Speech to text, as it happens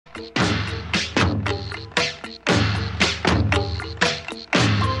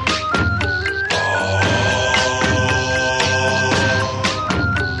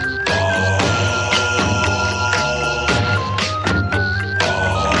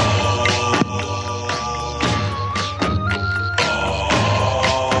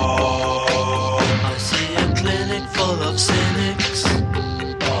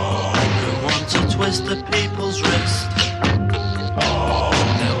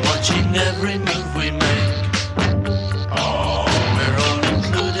every move we make. Oh, we're all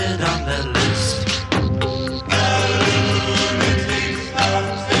included on that list. The lunatics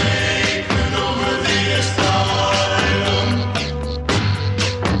have taken over the asylum.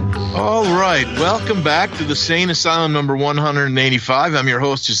 All right, welcome back to the Sane Asylum number 185. I'm your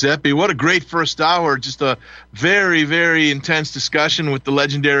host, Giuseppe. What a great first hour. Just a very, very intense discussion with the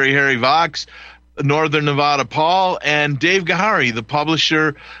legendary Harry Vox, Northern Nevada Paul, and Dave Gahari, the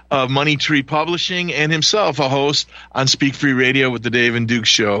publisher of Money Tree Publishing, and himself a host on Speak Free Radio with the Dave and Duke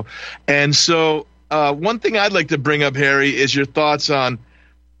Show. And so one thing I'd like to bring up, Harry, is your thoughts on,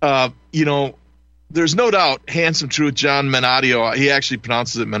 there's no doubt Handsome Truth John Menadio, he actually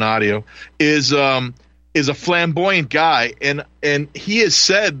pronounces it Menadio, is a flamboyant guy, and he has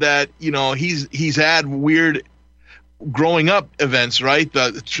said that he's had weird growing up events, right?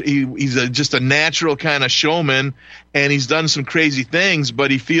 He's just a natural kind of showman, and he's done some crazy things,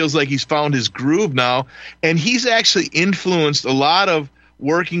 but he feels like he's found his groove now, and he's actually influenced a lot of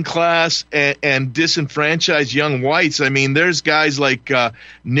working class and disenfranchised young whites. I mean, there's guys like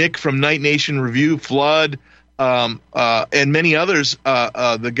Nick from Night Nation Review, Flood, and many others.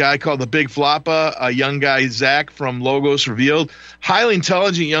 The guy called the Big Floppa, a young guy, Zach from Logos Revealed, highly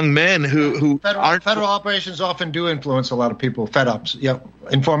intelligent young men who federal operations often do influence a lot of people. Fed ups,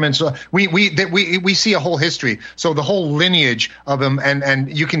 informants. We see a whole history. So the whole lineage of them,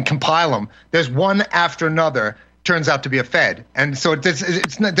 and you can compile them. There's one after another. Turns out to be a Fed, and so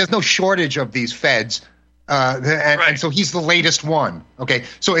there's no shortage of these Feds, and so he's the latest one. Okay,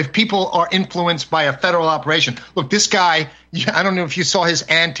 so if people are influenced by a federal operation, look, this guy, I don't know if you saw his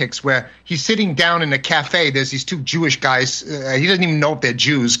antics where he's sitting down in a cafe. There's these two Jewish guys. He doesn't even know if they're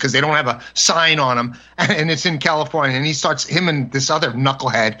Jews because they don't have a sign on them, and it's in California. And him and this other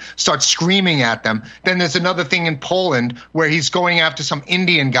knucklehead start screaming at them. Then there's another thing in Poland where he's going after some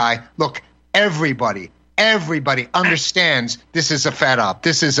Indian guy. Look, everybody understands this is a fed up.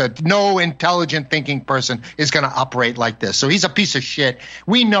 This is no intelligent thinking person is going to operate like this. So he's a piece of shit.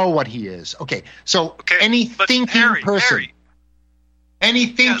 We know what he is. Okay. So any thinking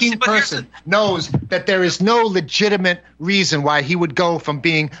person knows that there is no legitimate reason why he would go from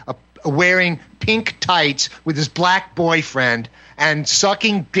being wearing pink tights with his black boyfriend and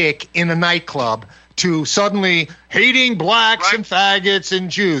sucking dick in a nightclub to suddenly hating blacks and faggots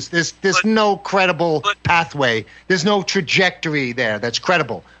and Jews. There's no credible pathway. There's no trajectory there that's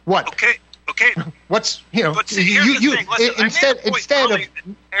credible. What? Okay. What's But see, here's the thing. Listen, instead of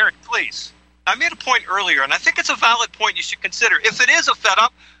Eric, please. I made a point earlier, and I think it's a valid point you should consider. If it is a fed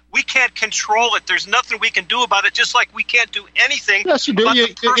up, we can't control it. There's nothing we can do about it. Just like we can't do anything about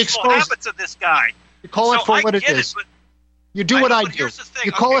the personal habits of this guy. You call it for what it is. You do what I do.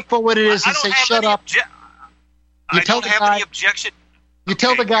 You call it for what it is and say, shut up. You tell the guy, you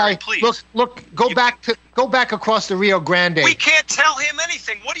tell the guy, look, go back across the Rio Grande. We can't tell him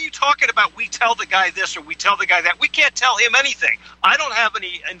anything. What are you talking about? We tell the guy this or we tell the guy that. We can't tell him anything. I don't have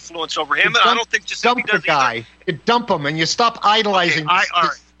any influence over him, and I don't think Giuseppe does either. You dump him, and you stop idolizing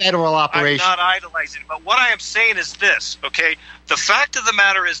this federal operation. I'm not idolizing, but what I am saying is this, okay? The fact of the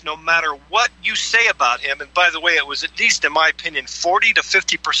matter is, no matter what you say about him, and by the way, it was at least, in my opinion, 40 to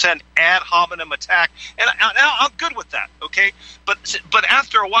 50% ad hominem attack, and I'm good with that, okay? But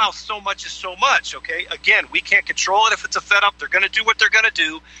after a while, so much is so much, okay? Again, we can't control it. If it's a fed up, they're going to do what they're going to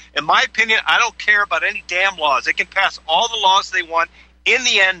do. In my opinion, I don't care about any damn laws. They can pass all the laws they want. In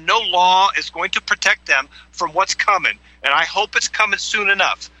the end, no law is going to protect them from what's coming, and I hope it's coming soon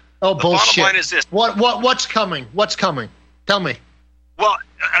enough. Oh, the bullshit. Bottom line is this. What's coming? What's coming? Tell me. Well,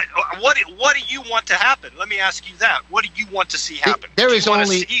 what do you want to happen? Let me ask you that. What do you want to see happen? There is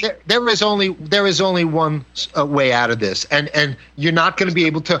only one way out of this, and you're not going to be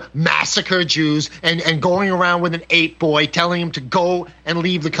able to massacre Jews and going around with an 8-boy telling them to go and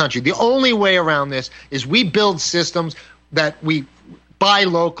leave the country. The only way around this is we build systems that we buy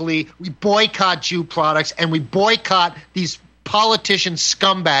locally, we boycott Jew products, and we boycott these politician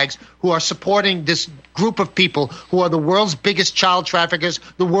scumbags who are supporting this group of people who are the world's biggest child traffickers,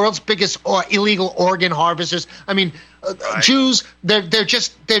 the world's biggest illegal organ harvesters. I mean, Jews, they're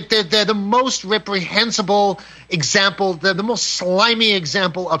the most reprehensible example, they're the most slimy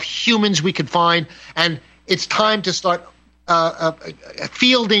example of humans we could find, and it's time to start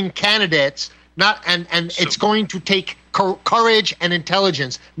fielding candidates. It's going to take courage and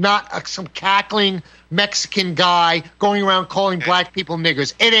intelligence, not some cackling Mexican guy going around calling black people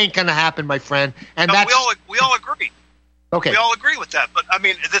niggers. It ain't going to happen, my friend. And we all agree. Okay, we all agree with that. But I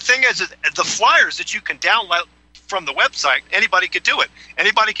mean, the thing is the flyers that you can download from the website, anybody could do it.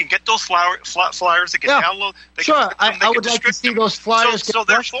 Anybody can get those flyers. They can download. I would like to see those flyers. So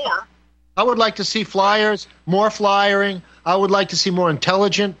therefore, I would like to see flyers, more flyering. I would like to see more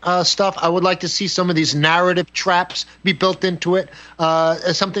intelligent stuff. I would like to see some of these narrative traps be built into it.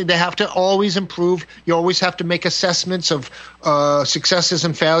 As something they have to always improve. You always have to make assessments of successes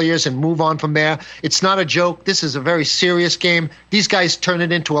and failures and move on from there. It's not a joke. This is a very serious game. These guys turn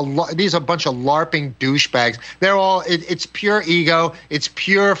it into these are a bunch of LARPing douchebags. They're all, it's pure ego. It's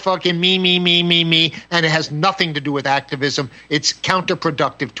pure fucking me, and it has nothing to do with activism. It's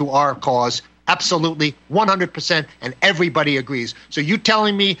counterproductive to our cause. Absolutely, 100%, and everybody agrees. So you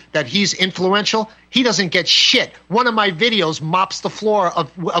telling me that he's influential? He doesn't get shit. One of my videos mops the floor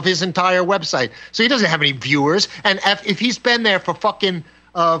of his entire website. So he doesn't have any viewers. And if he's been there for fucking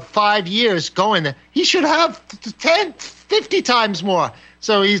 5 years going there, he should have 10, 50 times more.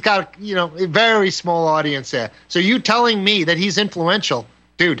 So he's got, a very small audience there. So you telling me that he's influential,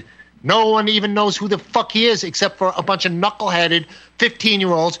 dude, no one even knows who the fuck he is except for a bunch of knuckleheaded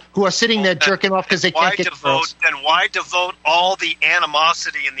 15-year-olds who are sitting there jerking off because they can't get girls. Then why devote all the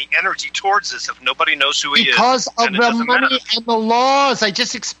animosity and the energy towards this if nobody knows who he is? Because of the money and the laws. I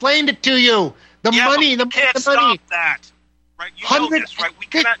just explained it to you. The money. Can't stop that. Right? You know this, right? We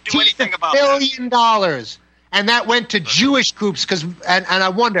cannot do anything about $1 billion. And that went to Jewish groups and I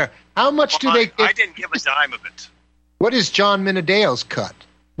wonder, how much do they get? I didn't give a dime of it. What is John Minadeo's cut?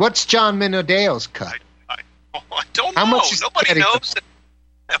 What's John Minadeo's cut? I don't know. How much Nobody knows.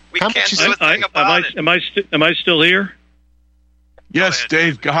 We can't do a thing about it. Am I still here? Yes,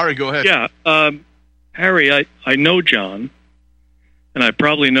 Dave. Harry, go ahead. Yeah. Harry, I know John, and I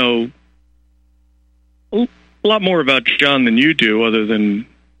probably know a lot more about John than you do, other than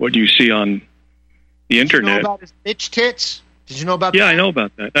what you see on the internet. Did you know about his bitch tits? Did you know about that? Yeah, I know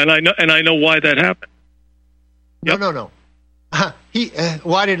about that, and I know why that happened. Yep. No.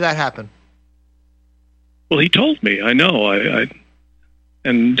 Why did that happen? Well, he told me. I know.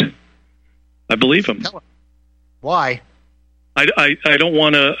 And I believe him. Tell him. Why? I don't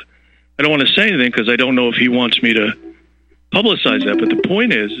want to. I don't want to say anything because I don't know if he wants me to publicize that. But the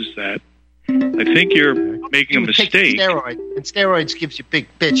point is that I think you're making a mistake. Take steroids, and steroids gives you big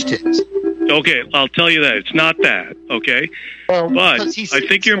bitch tits. Okay, I'll tell you that it's not that. Okay, but I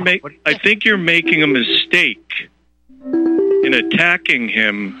think you're making a mistake in attacking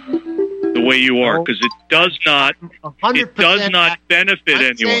him the way you are, because it does not benefit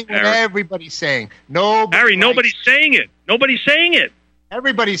anyone. Harry. Everybody's saying Harry. Nobody's saying it. Nobody's saying it.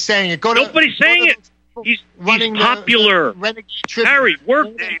 Everybody's saying it. Nobody's saying it. He's popular. Harry, work.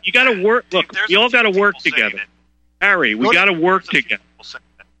 You got to work. Look, we all got to work together. Harry, we got to work together.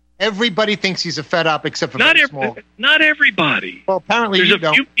 Everybody thinks he's a fed up, except for small. Not everybody. Well, apparently there's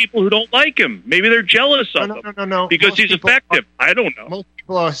a few people who don't like him. Maybe they're jealous of him. No. Because he's effective. I don't know. Most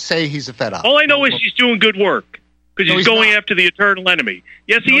people say he's a fed up. All I know is he's doing good work because he's going after the eternal enemy.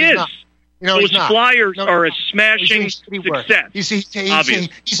 Yes, he is. Those flyers are a smashing success.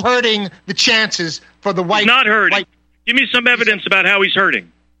 He's hurting the chances for the white. He's not hurting. Give me some evidence about how he's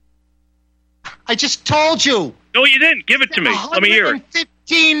hurting. I just told you. No, you didn't. Give it to me. Let me hear it.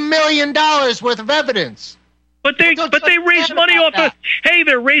 $15 million worth of evidence. But they raise money off of. Hey,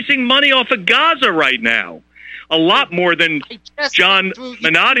 they're raising money off of Gaza right now. A lot more than John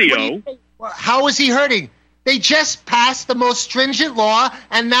Minadio. How is he hurting? They just passed the most stringent law,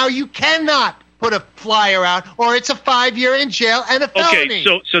 and now you cannot put a flyer out, or it's a 5-year in jail and a felony.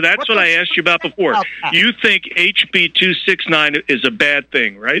 Okay, so that's what I asked you about before. You think HB 269 is a bad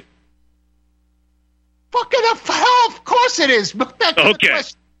thing, right? Fucking hell, of course it is. Okay.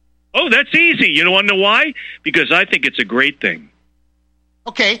 Oh, that's easy. You don't want to know why? Because I think it's a great thing.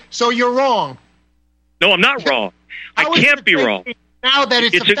 Okay, so you're wrong. No, I'm not wrong. I can't be wrong. Now that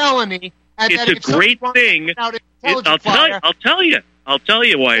it's a felony, and it's a great thing. I'll tell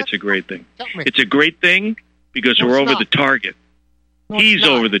you why it's a great thing. It's a great thing because we're over the target. He's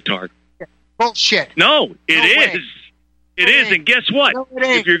over the target. Bullshit. No, it is. It is, and guess what?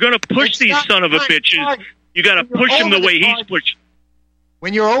 If you're going to push these son of a bitches, you got to push them the way he's pushing.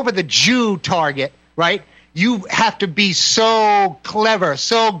 When you're over the Jew target, right, you have to be so clever,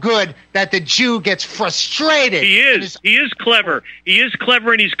 so good that the Jew gets frustrated. He is. He is clever. He is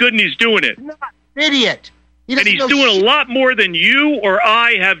clever, and he's good, and he's doing it. He's not an idiot. And he's doing a lot more than you or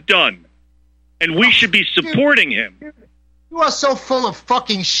I have done. And we should be supporting him. You are so full of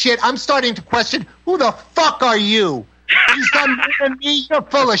fucking shit. I'm starting to question, who the fuck are you? He's done more than me. You're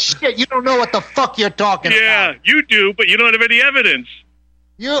full of shit. You don't know what the fuck you're talking about. Yeah, you do, but you don't have any evidence.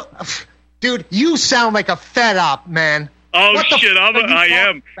 Dude, you sound like a fed up, man. Oh What the shit! fuck are you I talking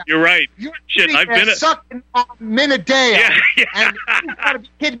am. about? You're right. You're Shit, I've been sucking on Minadeo. Yeah. And you gotta be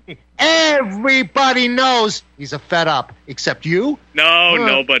kidding me. Everybody knows he's a fed up, except you. No,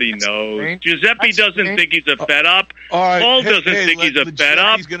 nobody knows. strange. Giuseppe That's doesn't strange. think he's a fed up. All right, Paul doesn't think he's a fed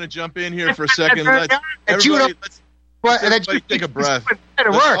up. He's going to jump in here for a second. Everybody Take a breath.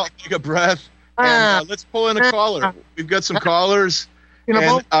 Better Let's work. all take a breath. And let's pull in a caller. We've got some callers.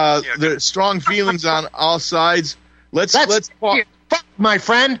 And there's strong feelings on all sides. Let's fuck, my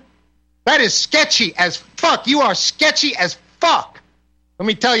friend. That is sketchy as fuck. You are sketchy as fuck. Let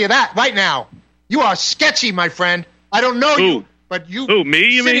me tell you that right now. You are sketchy, my friend. I don't know you, but you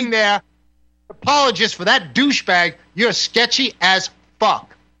me? You sitting mean? there, apologist for that douchebag. You're sketchy as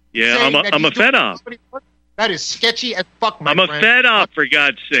fuck. Yeah, Saying I'm a fed up. That is sketchy as fuck, my I'm friend. a fed up, for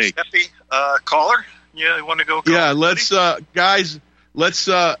God's sake. Giuseppe, caller? Yeah, you want to go? Yeah, let's guys. Let's.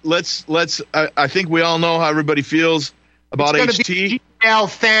 I think we all know how everybody feels about It's HT. gonna be GL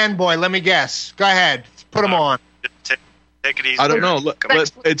fanboy. Let me guess. Go ahead. Put him on. Take it easy. I don't know.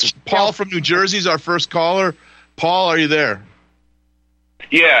 It's Paul from New Jersey's our first caller. Paul, are you there?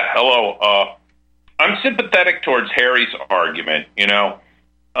 Yeah, hello. I'm sympathetic towards Harry's argument,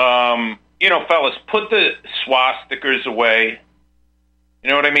 fellas, put the swastikas away. You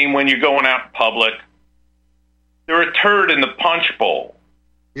know what I mean? When you're going out in public, they're a turd in the punch bowl.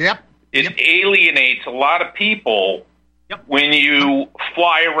 Yep. It alienates a lot of people when you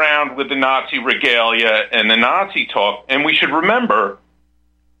fly around with the Nazi regalia and the Nazi talk. And we should remember,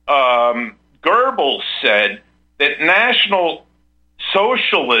 Goebbels said that National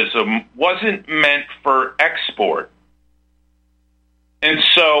Socialism wasn't meant for export. And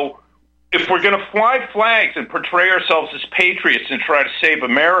so if we're going to fly flags and portray ourselves as patriots and try to save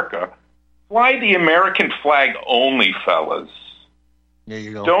America, fly the American flag only, fellas. There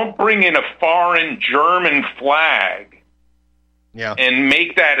you go. Don't bring in a foreign German flag and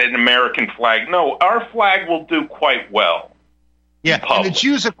make that an American flag. No, our flag will do quite well. Yeah, and the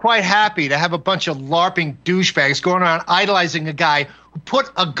Jews are quite happy to have a bunch of LARPing douchebags going around idolizing a guy who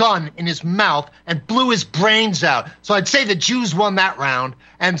put a gun in his mouth and blew his brains out. So I'd say the Jews won that round,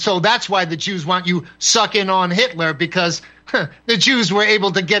 and so that's why the Jews want you sucking on Hitler, because the Jews were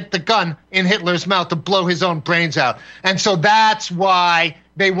able to get the gun in Hitler's mouth to blow his own brains out. And so that's why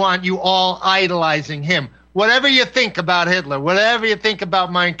they want you all idolizing him. Whatever you think about Hitler, whatever you think about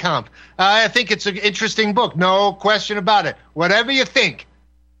Mein Kampf, I think it's an interesting book, no question about it. Whatever you think,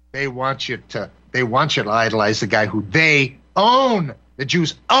 they want you to idolize the guy who they own. The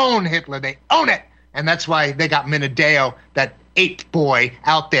Jews own Hitler. They own it. And that's why they got Minadeo, that ape boy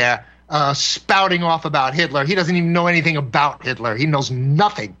out there, spouting off about Hitler. He doesn't even know anything about Hitler. He knows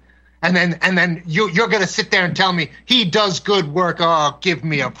nothing. And then you're going to sit there and tell me he does good work. Oh, give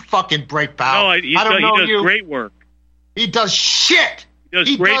me a fucking break, pal. No, he does great work. He does shit. He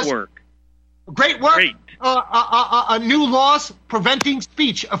does great work. Great work. Great. A new laws preventing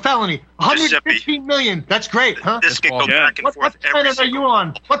speech, a felony. 115 million. That's great, huh? This can go back and forth. What planet are you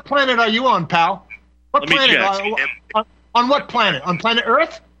on? What planet are you on, pal? What Let me planet? check. On what planet? On planet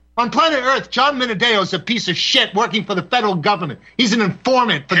Earth? On planet Earth, John Minadeo is a piece of shit working for the federal government. He's an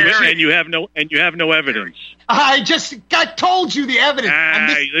informant for the and you have no evidence. I told you the evidence.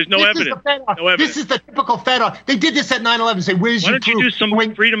 There's no evidence. This is the typical federal. They did this at 9/11. Say, where's your proof? Why don't you do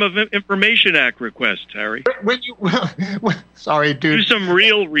some Freedom of Information Act requests, Harry? Sorry, dude. Do some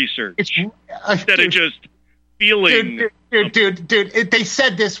real research instead of just feeling. Dude, they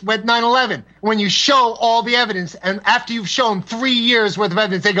said this with 9/11. When you show all the evidence, and after you've shown 3 years worth of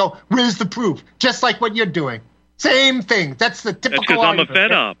evidence, they go, "Where's the proof?" Just like what you're doing. Same thing. That's the typical. That's because I'm a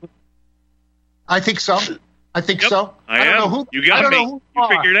fed up. I think so. I don't know who. You got me. You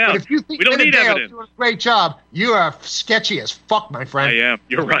figured out. But if you think we don't need evidence. Doing a great job. You are sketchy as fuck, my friend. I am.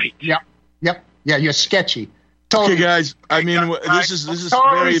 You're right. Yep. Yeah, you're sketchy. Okay, guys. I mean, this is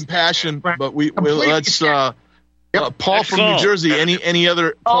very impassioned, but let's. Paul from New Jersey. Any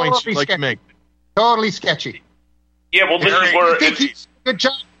other points you'd like to make? Totally sketchy. Yeah, well, this is where. Good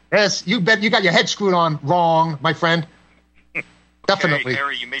job. Yes, you bet. You got your head screwed on wrong, my friend. Definitely. Okay,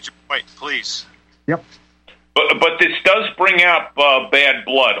 Harry, you made your point. Please. Yep. But this does bring out bad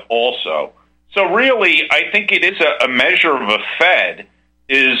blood also. So really, I think it is a measure of a Fed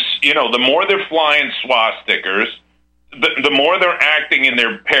is, the more they're flying swastikas, the more they're acting in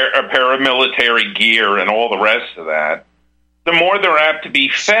their paramilitary gear and all the rest of that, the more they're apt to be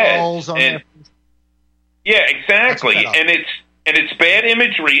fed. Yeah, exactly. And it's bad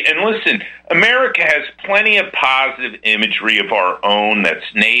imagery. And listen, America has plenty of positive imagery of our own that's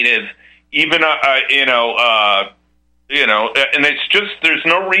native. Even and it's just there's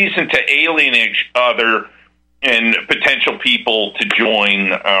no reason to alienate each other and potential people to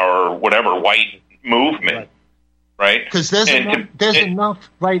join our whatever white movement, right? Because there's enough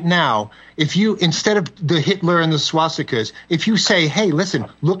right now. If you, instead of the Hitler and the swastikas, if you say, hey, listen,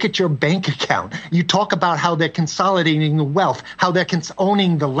 look at your bank account. You talk about how they're consolidating the wealth, how they're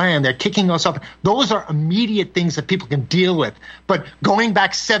owning the land, they're kicking us off. Those are immediate things that people can deal with. But going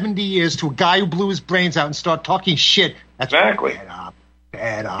back 70 years to a guy who blew his brains out and start talking shit, that's exactly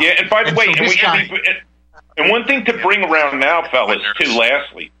bad up. Yeah, and by the way, and one thing to bring around now, fellas, too,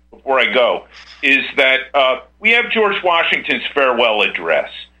 lastly, before I go, is that we have George Washington's farewell address.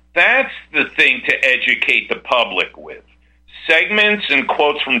 That's the thing to educate the public with. Segments and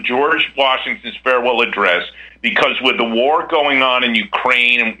quotes from George Washington's farewell address, because with the war going on in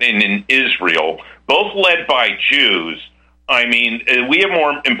Ukraine and in Israel, both led by Jews, I mean, we have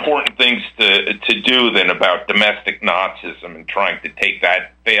more important things to do than about domestic Nazism and trying to take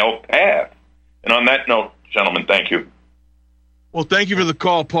that failed path. And on that note, gentlemen, thank you. Well, thank you for the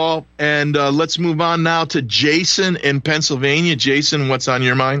call, Paul. And let's move on now to Jason in Pennsylvania. Jason, what's on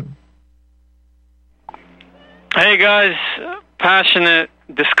your mind? Hey, guys. Passionate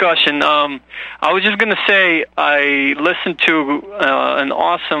discussion. I was just going to say I listened to an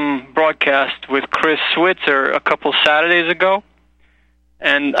awesome broadcast with Chris Switzer a couple Saturdays ago,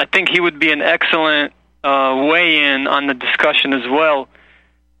 and I think he would be an excellent weigh-in on the discussion as well,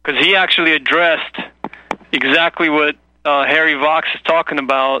 because he actually addressed exactly what Harry Vox is talking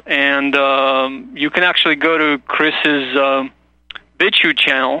about, and you can actually go to Chris's BitChute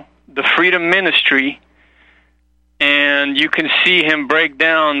channel, the Freedom Ministry, and you can see him break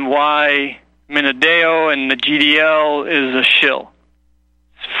down why Minadeo and the GDL is a shill.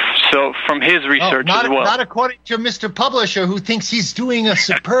 So from his research as well. Not according to Mr. Publisher, who thinks he's doing a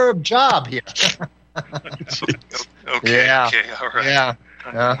superb job here. Okay, all right.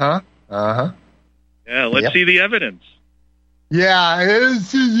 Yeah. Yeah, let's see the evidence. Yeah, let's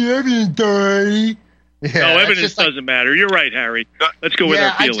see the evidence, Dory. Yeah, no, evidence doesn't matter. You're right, Harry. Let's go with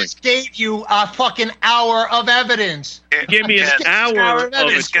our feelings. I just gave you a fucking hour of evidence. Give me an hour of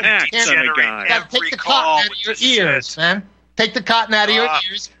attacks on a guy. Take the cotton out of your ears, man. Take the cotton out of your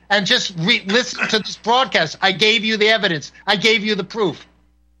ears and just listen to this broadcast. I gave you the evidence. I gave you the proof.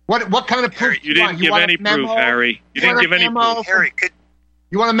 What kind of proof? You didn't give any proof, Harry. You didn't give any proof. Harry,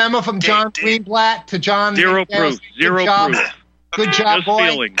 you want a memo from John Greenblatt to John? Zero proof. Zero proof. Good job, just boy.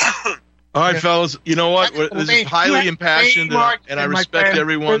 Feelings. All right, fellas. You know what? This is highly impassioned, and I respect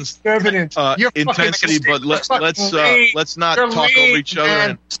everyone's intensity. But let's not talk over each other.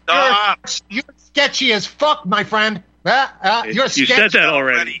 And Stop. You're sketchy as fuck, my friend. You're sketchy. You said that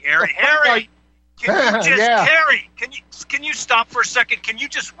already. Harry, Harry, can you stop for a second? Can you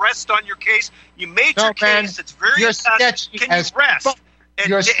just rest on your case? You made your case. It's very sketchy. Can you rest? Fuck.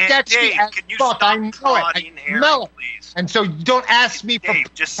 You're sketchy Dave, as can you fuck. stop I know prodding it. Harry, please. And so don't ask me for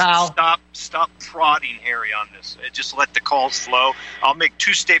Dave, just pal. stop prodding Harry on this. Just let the calls flow. I'll make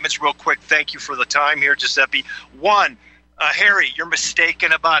two statements real quick. Thank you for the time here, Giuseppe. One, Harry, you're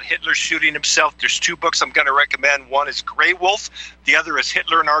mistaken about Hitler shooting himself. There's two books I'm going to recommend. One is Grey Wolf. The other is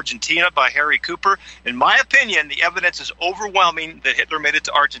Hitler in Argentina by Harry Cooper. In my opinion, the evidence is overwhelming that Hitler made it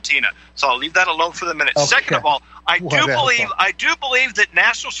to Argentina. So I'll leave that alone for the minute. Okay. Second of all, I do believe that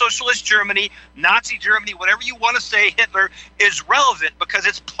National Socialist Germany, Nazi Germany, whatever you want to say, Hitler is relevant because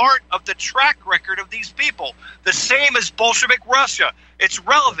it's part of the track record of these people. The same as Bolshevik Russia. It's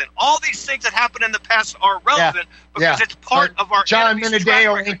relevant. All these things that happened in the past are relevant because it's part of our John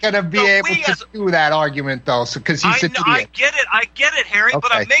Minadeo ain't going to be able to do that argument, though, because he's an idiot. I get it, Harry,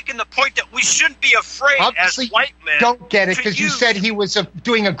 but I'm making the point that we shouldn't be afraid Obviously, as white men. Don't get it because you said he was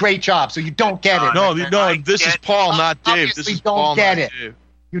doing a great job, so you don't get it. No, this is Paul, not Dave. This is Paul, not Dave.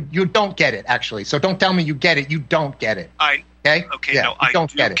 You don't get it, actually. So don't tell me you get it. You don't get it. Okay, no, I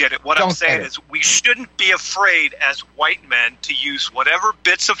don't get it. What I'm saying is we shouldn't be afraid as white men to use whatever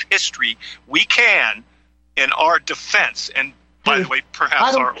bits of history we can in our defense. And by the way,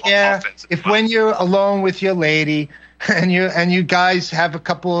 perhaps our offense. If when you're alone with your lady and you guys have a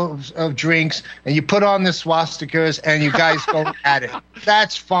couple of drinks and you put on the swastikas and you guys go at it,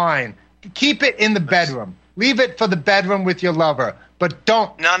 that's fine. Keep it in the bedroom. Leave it for the bedroom with your lover, but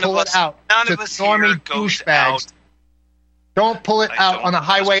don't pull it out to normie douchebags. Don't pull it out on a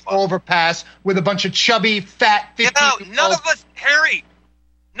highway overpass with a bunch of chubby, fat, 50-year-old. None of us, Harry,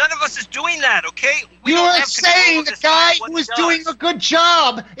 none of us is doing that, okay? You are saying the guy who is doing a good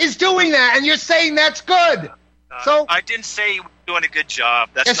job is doing that, and you're saying that's good. So I didn't say he was doing a good job.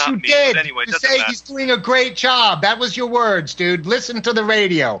 That's not me. Yes, you did. But anyway, you say he's doing a great job. That was your words, dude. Listen to the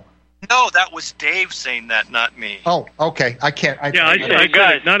radio. No, that was Dave saying that, not me. Oh, okay. I can't. I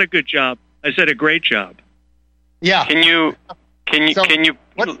said not a good job. I said a great job. Yeah. Can you?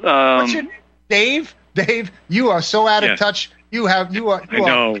 What's your name? Dave? Dave, you are so out of touch. You are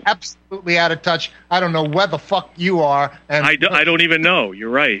absolutely out of touch. I don't know where the fuck you are. And I don't even know. You're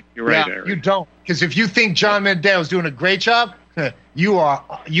right. You're right, yeah, Harry. You don't, because if you think John Mandel is doing a great job, you are.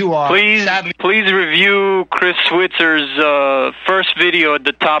 Please review Chris Switzer's first video at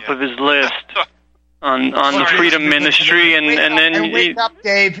the top of his list on the Freedom Ministry, and then wake up,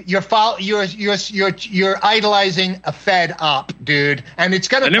 Dave. You're idolizing a Fed op, dude, and it's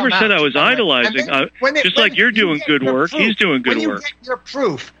gonna. I never said I was idolizing. Just like you're doing good work, he's doing good work. When you get your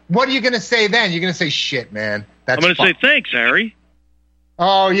proof, what are you gonna say then? You're gonna say, "Shit, man." I'm gonna say thanks, Harry.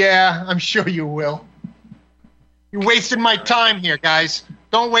 Oh yeah, I'm sure you will. You're wasting my time here, guys.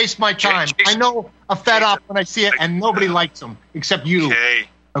 Don't waste my time. I know a Fed op when I see it, and nobody likes him except you.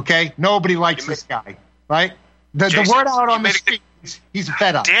 Okay? Nobody likes this guy, right? The word out on the street is he's a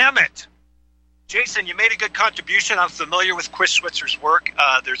Fed up. Damn it. Jason, you made a good contribution. I'm familiar with Chris Switzer's work.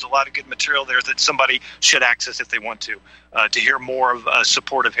 There's a lot of good material there that somebody should access if they want to hear more of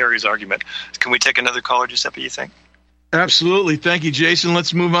support of Harry's argument. Can we take another caller, Giuseppe, you think? Absolutely. Thank you, Jason.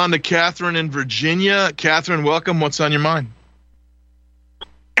 Let's move on to Catherine in Virginia. Catherine, welcome. What's on your mind?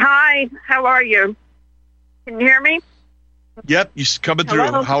 Hi. How are you? Can you hear me? Yep, you're coming through.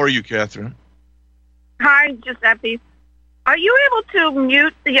 Hello? How are you, Catherine? Hi, Giuseppe. Are you able to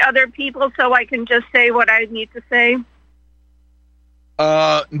mute the other people so I can just say what I need to say?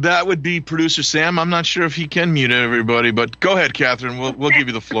 That would be producer Sam. I'm not sure if he can mute everybody, but go ahead, Catherine. We'll give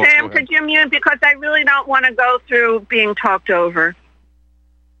you the floor. Sam, could you mute? Because I really don't want to go through being talked over.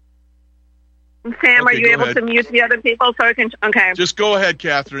 Sam, are you able to mute the other people so I can? Okay. Just go ahead,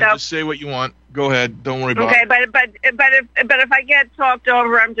 Catherine. Just say what you want. Go ahead. Don't worry about it. Okay, but if I get talked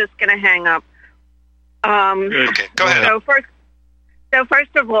over, I'm just going to hang up. Okay, go ahead. So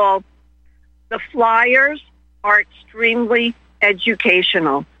first of all, the flyers are extremely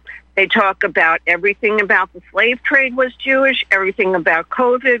educational. They talk about everything about the slave trade was Jewish, everything about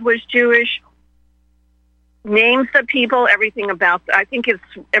COVID was Jewish. Names the people, everything about, I think it's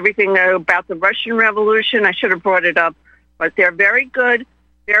everything about the Russian Revolution. I should have brought it up, but they're very good,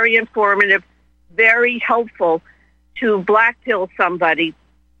 very informative, very helpful to blackpill somebody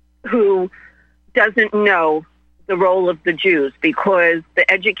who doesn't know the role of the Jews, because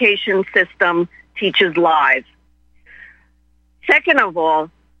the education system teaches lies. Second of all,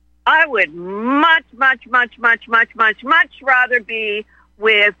 I would much rather be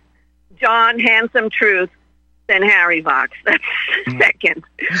with John Handsome Truth than Harry Vox. That's second.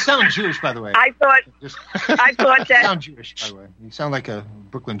 You sound Jewish, by the way. I thought that. You sound Jewish, by the way. You sound like a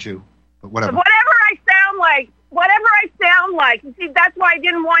Brooklyn Jew, but whatever. Whatever I sound like. You see, that's why I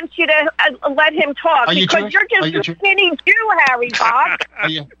didn't want you to let him talk, because Jewish? You're just a skinny Jew, Harry Vox.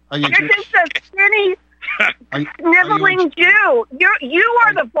 You're just a skinny, sniveling Jew. You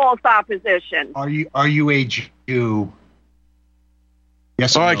are the false opposition. Are you a Jew?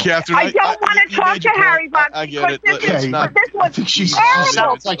 Yes. All right, Catherine. I don't want to talk to Harry Vox. I get it. This was she's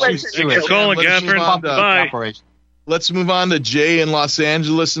terrible. it's like she's Jewish. Thanks for calling, Catherine. Bye. Let's move on to Jay in Los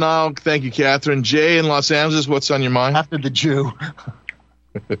Angeles now. Thank you, Catherine. Jay in Los Angeles, what's on your mind? After the Jew.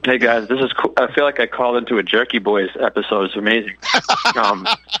 Hey, guys. This is cool. I feel like I called into a Jerky Boys episode. It's amazing. It's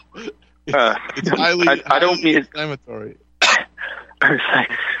highly inflammatory.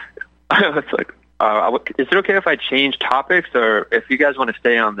 It's like, is it okay if I change topics, or if you guys want to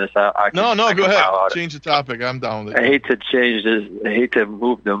stay on this? I can go ahead. Change the topic. I'm down with it. I hate to change this. I hate to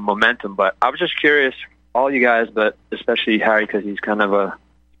move the momentum, but I was just curious, all you guys, but especially Harry, because he's kind of a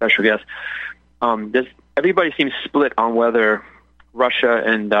special guest. Everybody seems split on whether Russia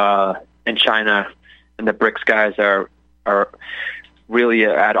and China and the BRICS guys are really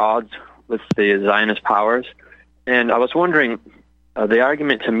at odds with the Zionist powers. And I was wondering, the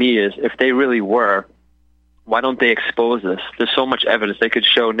argument to me is, if they really were, why don't they expose this? There's so much evidence. They could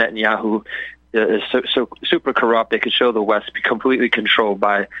show Netanyahu is so super corrupt. They could show the West be completely controlled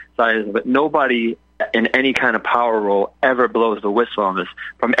by Zionism. But nobody in any kind of power role ever blows the whistle on this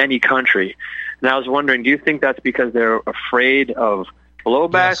from any country. And I was wondering, do you think that's because they're afraid of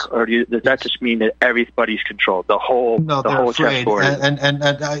blowback, or does that just mean that everybody's controlled, the whole chessboard? And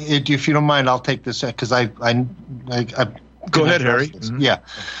if you don't mind, I'll take this, because I go ahead, Harry. Mm-hmm. Yeah.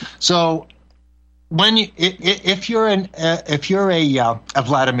 So when if you're a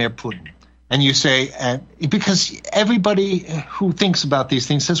Vladimir Putin, and you say, because everybody who thinks about these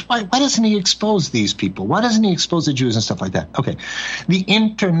things says, why doesn't he expose these people? Why doesn't he expose the Jews and stuff like that? Okay. The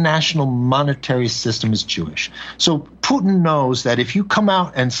international monetary system is Jewish. So Putin knows that if you come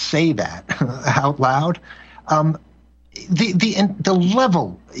out and say that out loud, the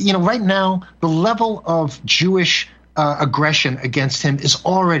level, right now, the level of Jewish aggression against him is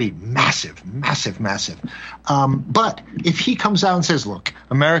already massive. But if he comes out and says, look,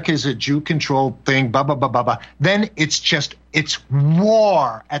 America is a Jew-controlled thing, blah, blah, blah, blah, blah, then it's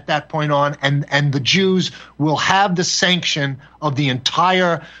war at that point on, and the Jews will have the sanction of the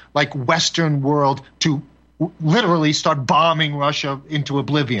entire, Western world to literally start bombing Russia into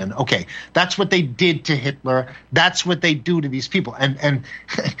oblivion. Okay, that's what they did to Hitler. That's what they do to these people. And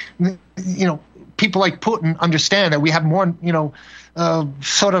people like Putin understand that we have more,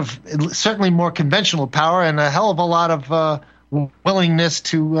 certainly more conventional power and a hell of a lot of willingness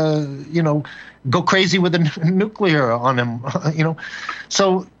to, go crazy with a nuclear on him,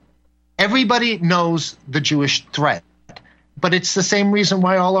 So everybody knows the Jewish threat. But it's the same reason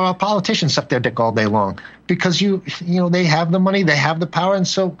why all our politicians suck their dick all day long, because they have the money, they have the power, and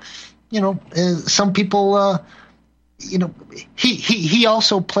so some people he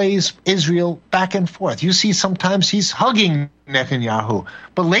also plays Israel back and forth. You see sometimes he's hugging Netanyahu,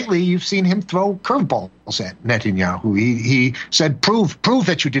 but lately you've seen him throw curveballs at Netanyahu. He said, "Prove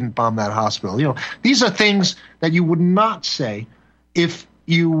that you didn't bomb that hospital." These are things that you would not say if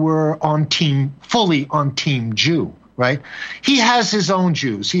you were fully on team Jew. Right? He has his own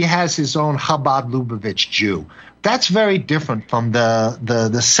Jews. He has his own Chabad Lubavitch Jew. That's very different from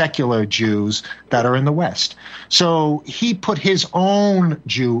the secular Jews that are in the West. So he put his own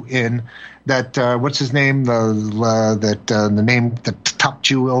Jew in that. What's his name? The top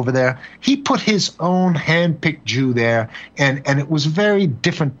Jew over there. He put his own handpicked Jew there, and it was a very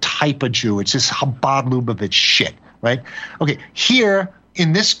different type of Jew. It's this Chabad Lubavitch shit, right? Okay, here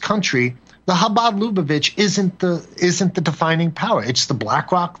in this country, the Chabad Lubavitch isn't the defining power. It's the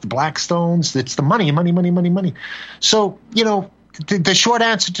BlackRock, the Blackstones. It's the money. So, the short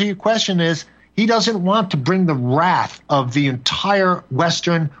answer to your question is he doesn't want to bring the wrath of the entire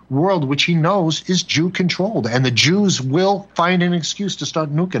Western world, which he knows is Jew-controlled, and the Jews will find an excuse to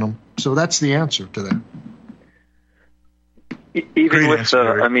start nuking them. So that's the answer to that. Even with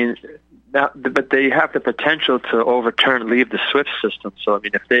but they have the potential to leave the SWIFT system. So,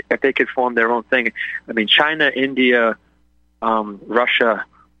 if they could form their own thing, China, India, Russia,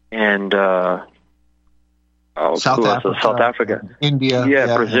 and South Africa, India,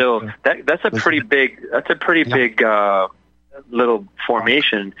 Brazil. Yeah. That's a pretty big. That's a pretty big little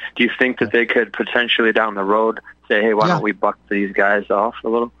formation. Do you think that they could potentially down the road say, "Hey, why don't we buck these guys off a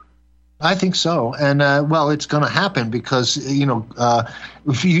little"? I think so, and it's going to happen because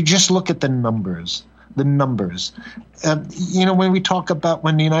if you just look at the numbers, when we talk about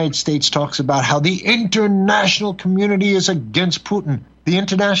when the United States talks about how the international community is against Putin, the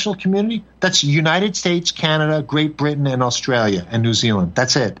international community, that's United States, Canada, Great Britain, and Australia, and New Zealand.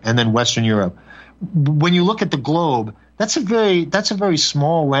 That's it, and then Western Europe. When you look at the globe, that's a very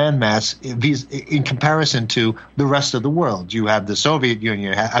small landmass in comparison to the rest of the world. You have the Soviet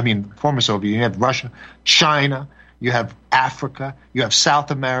Union, former Soviet Union, you have Russia, China, you have Africa, you have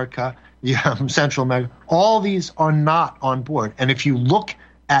South America, you have Central America. All these are not on board. And if you look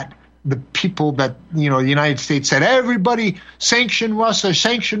at the people that, the United States said, everybody sanction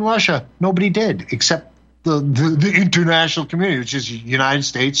Russia, nobody did except the international community, which is United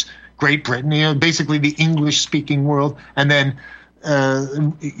States, Great Britain, basically the English-speaking world, and then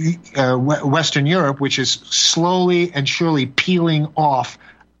Western Europe, which is slowly and surely peeling off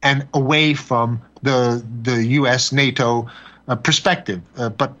and away from the U.S. NATO perspective.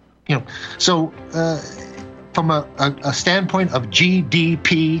 So from a standpoint of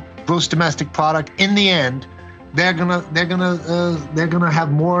GDP, gross domestic product, in the end, they're gonna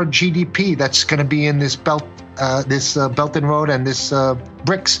have more GDP that's gonna be in this Belt and Road and this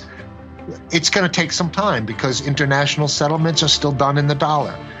BRICS. It's going to take some time because international settlements are still done in the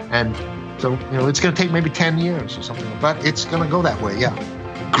dollar. And so, it's going to take maybe 10 years or something, but it's going to go that way, yeah.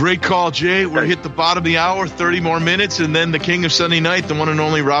 Great call, Jay. We're hit the bottom of the hour, 30 more minutes, and then the king of Sunday night, the one and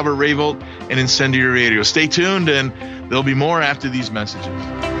only Robert Rayvold and Incendiary Radio. Stay tuned, and there'll be more after these messages.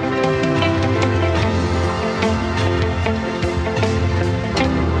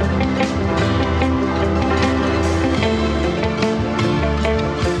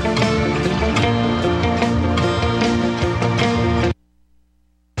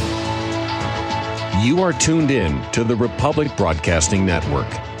 You are tuned in to the Republic Broadcasting Network.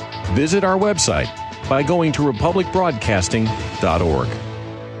 Visit our website by going to republicbroadcasting.org.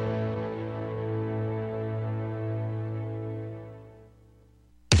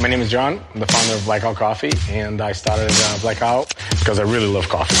 My name is John. I'm the founder of Blackout Coffee, and I started Blackout because I really love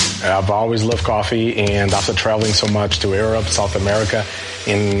coffee. I've always loved coffee, and after traveling so much to Europe, South America,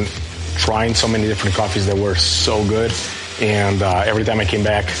 and trying so many different coffees that were so good. And every time I came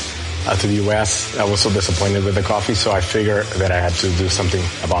back to the U.S., I was so disappointed with the coffee, so I figured that I had to do something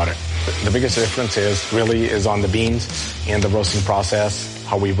about it. The biggest difference is on the beans and the roasting process,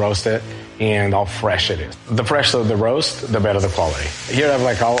 how we roast it, and how fresh it is. The fresher the roast, the better the quality. Here I have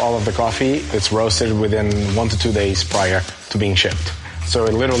like all of the coffee. It's roasted within 1 to 2 days prior to being shipped. So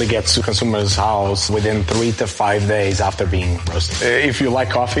it literally gets to consumers' house within 3 to 5 days after being roasted. If you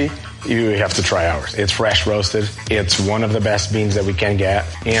like coffee, you have to try ours. It's fresh roasted. It's one of the best beans that we can get,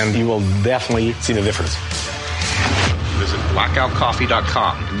 and you will definitely see the difference. Visit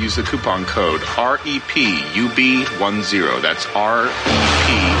blackoutcoffee.com and use the coupon code REPUB10. That's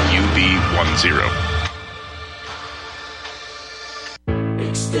REPUB10.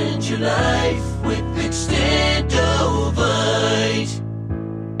 Extend your life with Extendovite.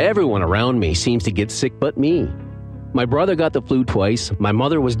 Everyone around me seems to get sick but me. My brother got the flu twice, my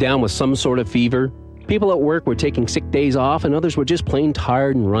mother was down with some sort of fever, people at work were taking sick days off, and others were just plain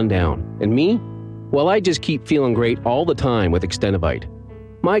tired and run down. And me? Well, I just keep feeling great all the time with Extendovite.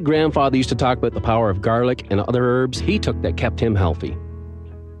 My grandfather used to talk about the power of garlic and other herbs he took that kept him healthy.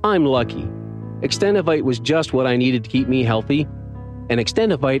 I'm lucky. Extendovite was just what I needed to keep me healthy, and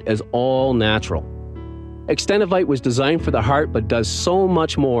Extendovite is all natural. Extendovite was designed for the heart but does so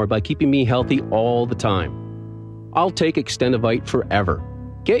much more by keeping me healthy all the time. I'll take Extendovite forever.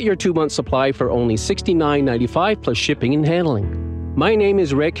 Get your 2-month supply for only $69.95 plus shipping and handling. My name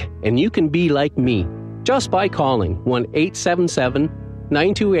is Rick, and you can be like me just by calling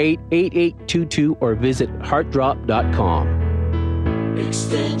 1-877-928-8822 or visit heartdrop.com.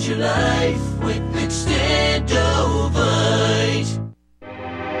 Extend your life with Extendovite.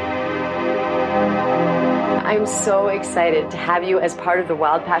 I'm so excited to have you as part of the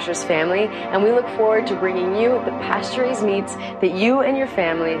Wild Pastures family, and we look forward to bringing you the pasture-raised meats that you and your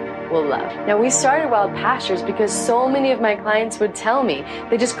family will love. Now, we started Wild Pastures because so many of my clients would tell me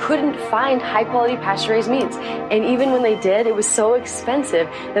they just couldn't find high-quality pasture-raised meats, and even when they did, it was so expensive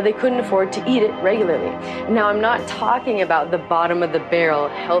that they couldn't afford to eat it regularly. Now, I'm not talking about the bottom-of-the-barrel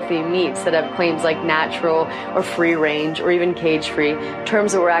healthy meats that have claims like natural or free-range or even cage-free,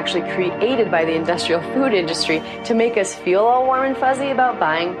 terms that were actually created by the industrial food industry to make us feel all warm and fuzzy about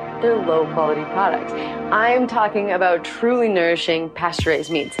buying their low-quality products. I'm talking about truly nourishing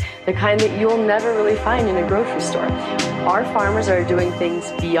pasture-raised meats, the kind that you'll never really find in a grocery store. Our farmers are doing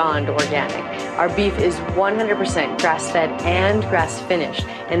things beyond organic. Our beef is 100% grass-fed and grass-finished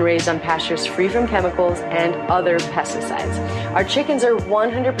and raised on pastures free from chemicals and other pesticides. Our chickens are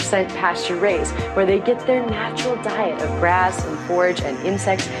 100% pasture-raised, where they get their natural diet of grass and forage and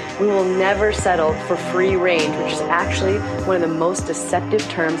insects. We will never settle for free range, which is actually one of the most deceptive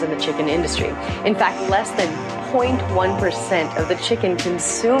terms in the chicken industry. In fact, less than 0.1% of the chicken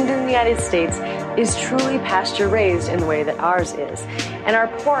consumed in the United States is truly pasture-raised in the way that ours is. And our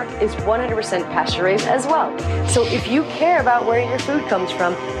pork is 100% pasture-raised as well. So if you care about where your food comes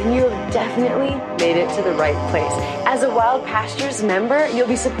from, then you have definitely made it to the right place. As a Wild Pastures member, you'll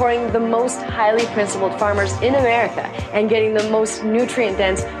be supporting the most highly principled farmers in America and getting the most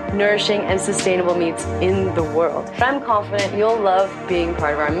nutrient-dense, nourishing, and sustainable meats in the world. I'm confident you'll love being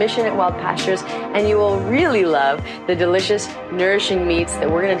part of our mission at Wild Pastures, and you will really love the delicious, nourishing meats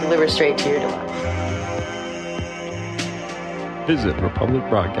that we're going to deliver straight to your door. Visit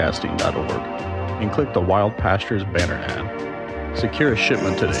republicbroadcasting.org and click the Wild Pastures banner ad. Secure a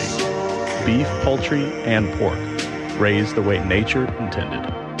shipment today. Beef, poultry, and pork, raised the way nature intended.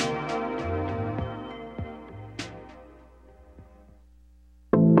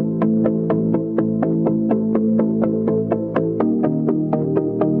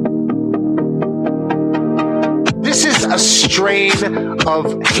 A strain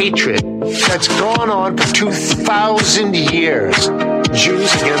of hatred that's gone on for 2,000 years.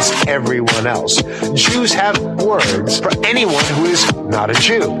 Jews against everyone else. Jews have words for anyone who is not a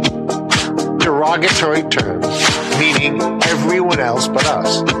Jew. Derogatory terms, meaning everyone else but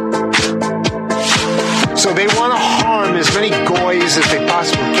us. So they want to harm as many goys as they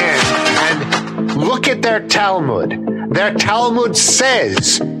possibly can. And look at their Talmud. Their Talmud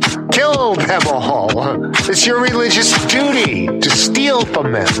says, kill them all. It's your religious duty to steal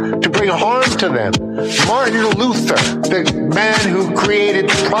from them, to bring harm to them. Martin Luther, the man who created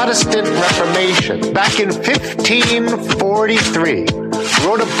the Protestant Reformation, back in 1543,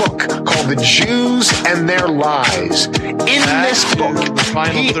 wrote a book called The Jews and Their Lies. In this book, the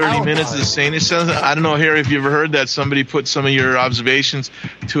final 30 minutes of the Sane Asylum. I don't know, Harry, if you ever heard that. Somebody put some of your observations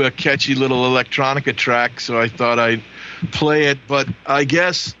to a catchy little electronica track, so I thought I'd play it. But I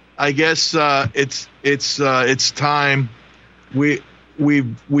guess it's time.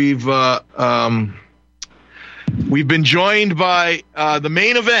 been joined by the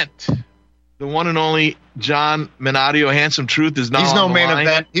main event, the one and only John Menadio. Handsome Truth is now. He's no on the main line.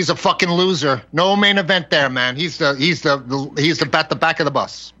 event. He's a fucking loser. No main event there, man. He's the back of the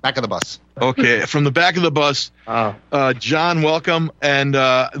bus. Back of the bus. Okay, from the back of the bus. John, welcome. And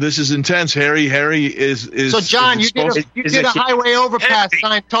this is intense. Harry is. So John, you did a highway overpass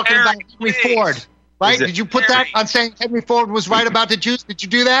sign talking about Henry Ford, right? Did you put that on saying Henry Ford was right about the Jews? Did you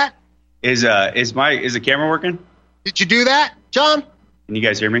do that? Is the camera working? Did you do that, John? Can you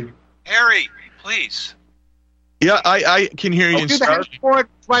guys hear me? Harry, please. Yeah, I can hear you. Did the Henry Ford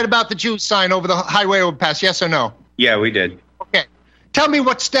right about the Jews sign over the highway overpass? Yes or no? Yeah, we did. Okay. Tell me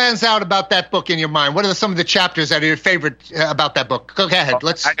what stands out about that book in your mind. What are some of the chapters that are your favorite about that book? Go ahead.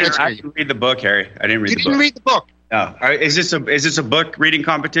 I didn't read the book, Harry. I didn't read the book. You didn't read the book? No. Is this a book reading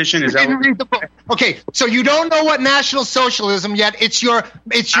competition? You didn't read the book. Okay, so you don't know what National Socialism yet. It's your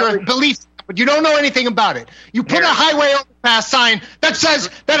belief, but you don't know anything about it. You put a highway overpass sign that says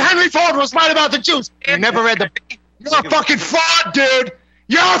that Henry Ford was right about the Jews. You never read the book. You're a fucking fraud, dude.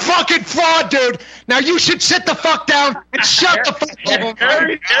 You're a fucking fraud, dude. Now you should sit the fuck down and shut the fuck up.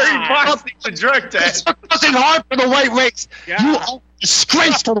 Harry Vox is a drug test. This wasn't hard for the white race. Yeah. You are a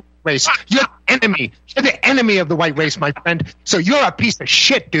disgrace to the white race. You're the enemy. You're the enemy of the white race, my friend. So you're a piece of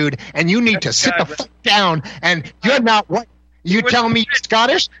shit, dude, and you need to sit the fuck down. And you're not white. You telling me you're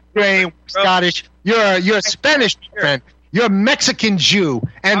Scottish? You ain't Scottish. You're a Spanish friend. You're a Mexican Jew.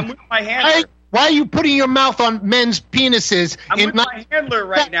 And I'm with my handler. Why are you putting your mouth on men's penises? I'm with my handler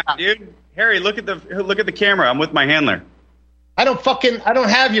right now, dude. Harry, look at the camera. I'm with my handler. I don't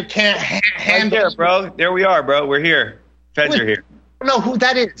have your hand there, bro. There we are, bro. We're here. Feds are here. I don't know who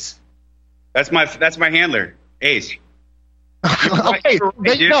that is. That's my handler, Ace. Okay,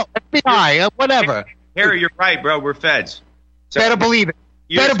 there you go. FBI, whatever. Harry, you're right, bro. We're feds. So, better believe it.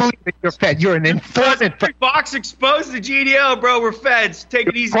 Better believe it. You're fed. You're an informant. Harry Vox exposed the GDL, bro. We're feds. Take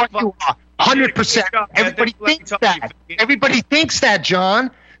it easy. 100%. Everybody thinks that. Everybody thinks that,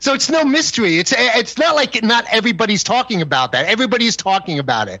 John. So it's no mystery. It's not like not everybody's talking about that. Everybody's talking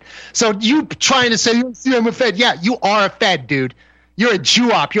about it. So you trying to say, I'm a Fed. Yeah, you are a Fed, dude. You're a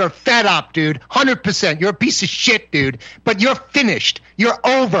Jew-op. You're a Fed-op, dude. 100%. You're a piece of shit, dude. But you're finished. You're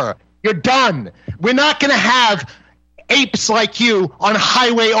over. You're done. We're not going to have apes like you on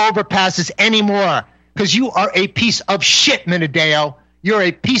highway overpasses anymore because you are a piece of shit, Menadeo. You're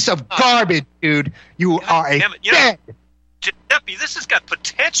a piece of garbage, dude. You are a Fed. Giuseppe, this has got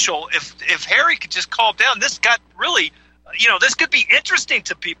potential. If Harry could just calm down, this got really, this could be interesting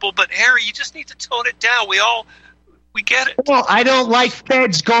to people. But Harry, you just need to tone it down. We get it. Well, I don't like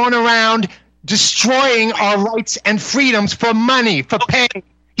feds going around destroying our rights and freedoms for money, for pay.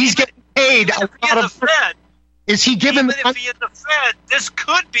 He's getting paid a lot of. Fed, is he giving? Even if he is the Fed, this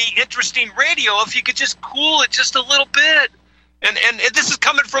could be interesting radio if you could just cool it just a little bit. And this is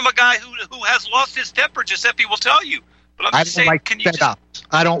coming from a guy who has lost his temper. Giuseppe will tell you. But I'm just saying,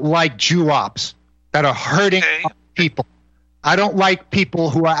 I don't like Jew-ops that are hurting our people. I don't like people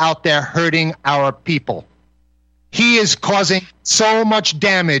who are out there hurting our people. He is causing so much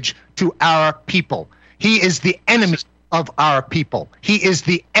damage to our people. He is the enemy of our people. He is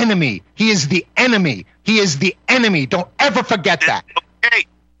the enemy. He is the enemy. He is the enemy. Don't ever forget that.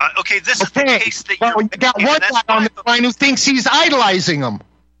 Okay, this is the case that you're... You got one guy on the line who thinks he's idolizing him.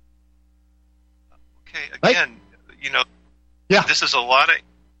 Okay, again, this is a lot of...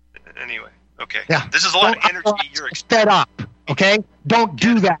 Anyway, okay. Yeah. This is a lot of energy you're fed up, okay? Don't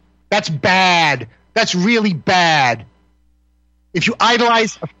do that. That's bad. That's really bad. If you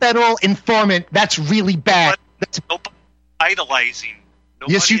idolize a federal informant, that's really bad. Nobody's idolizing.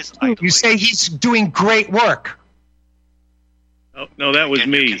 Yes, you do. You say he's doing great work. No, that was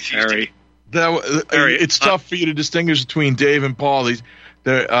me, Harry. It's tough for you to distinguish between Dave and Paul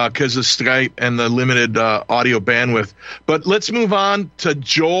because of Skype and the limited audio bandwidth. But let's move on to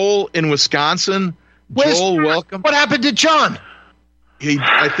Joel in Wisconsin. Joel, welcome. What happened to John?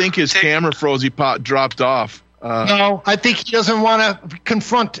 I think his camera froze. He dropped off. No, I think he doesn't want to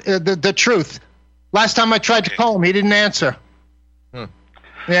confront the truth. Last time I tried to call him, he didn't answer.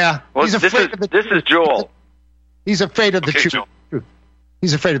 Yeah, well, he's afraid this is Joel. He's afraid of the truth. Joel.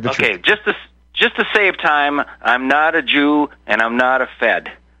 He's afraid of the truth. Okay, just to save time, I'm not a Jew and I'm not a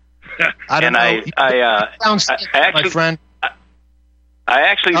Fed. I don't know. My friend. I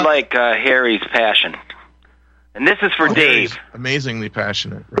actually like Harry's passion, and this is for Dave. Amazingly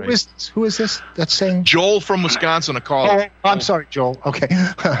passionate, right? Who is this? That's saying Joel from Wisconsin. A caller. Oh, I'm sorry, Joel. Okay,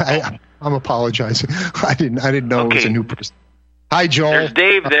 I'm apologizing. I didn't know it was a new person. Hi, Joel. There's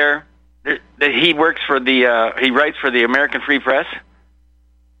Dave there. He works for he writes for the American Free Press.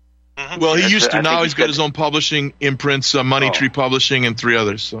 Well, he used to. Now he's got his own publishing imprints, Money Tree Publishing, and 3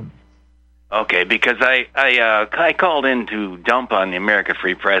 others. So. Okay, because I called in to dump on the American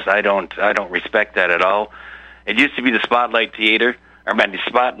Free Press. I don't respect that at all. It used to be the Spotlight Theater, the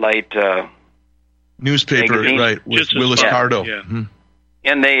Spotlight newspaper, magazine. Right? With Willis Cardo. Yeah. Mm-hmm.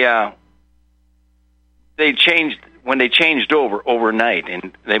 And they changed when they changed over overnight,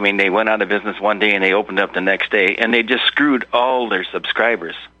 and they went out of business one day and they opened up the next day, and they just screwed all their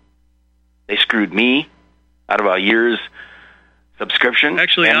subscribers. They screwed me out of a year's subscription.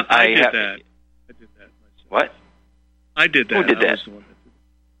 Actually, I did that. I did that myself. What? I did that. Who did that?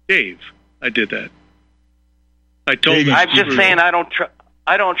 Dave. I did that. I told him. I'm just saying I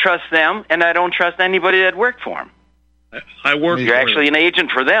don't trust them, and I don't trust anybody that worked for them. I work. You're actually an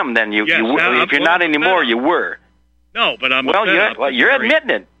agent for them. Then you were. If you're not anymore, you were. No, but I'm. You're admitting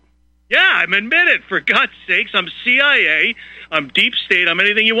it. Yeah, I'm admitted. For God's sakes, I'm CIA. I'm deep state. I'm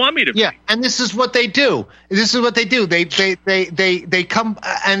anything you want me to be. Yeah, and this is what they do. They come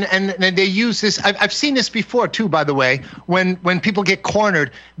and they use this. I've seen this before too. By the way, when people get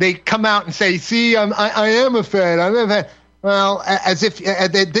cornered, they come out and say, "See, I am a Fed. I'm a Fed." Well, as if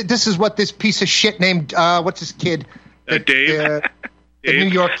this is what this piece of shit named what's his kid? Dave. The New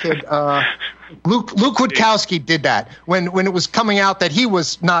York kid. Luke Witkowski did that when it was coming out that he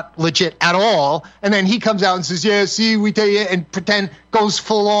was not legit at all, and then he comes out and says, "Yeah, see, we tell you," and goes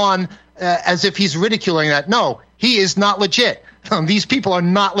full on as if he's ridiculing that. No, he is not legit. These people are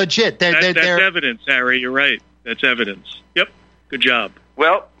not legit. That's evidence, Harry. You're right. That's evidence. Yep. Good job.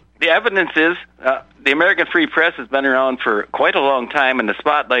 Well, the evidence is the American Free Press has been around for quite a long time, and the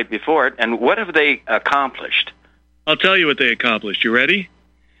Spotlight before it. And what have they accomplished? I'll tell you what they accomplished. You ready?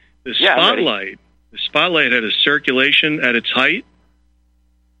 The Spotlight had a circulation at its height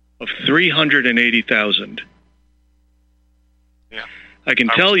of 380,000. Yeah. I can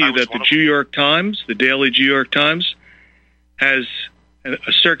tell you that the the Daily New York Times, has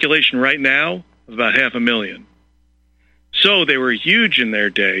a circulation right now of about 500,000. So they were huge in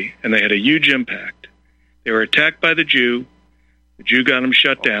their day, and they had a huge impact. They were attacked by the Jew. The Jew got them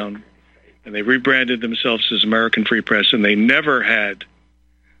shut down, and they rebranded themselves as American Free Press, and they never had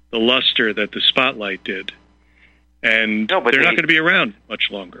the luster that the Spotlight did, and they're not going to be around much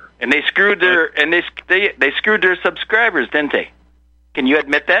longer. And they screwed they screwed their subscribers, didn't they? Can you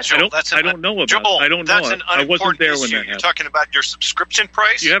admit that? Joel, I don't know about. I don't know. I wasn't there when that happened. You're talking about your subscription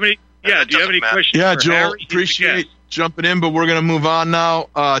price. Do you have any? Yeah. Do you have any questions? Yeah, for Joel. Harry? Appreciate jumping in, but we're going to move on now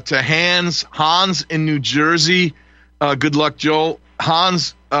to Hans in New Jersey. Good luck, Joel.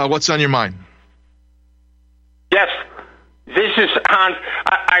 Hans, what's on your mind? Yes. This is Hans.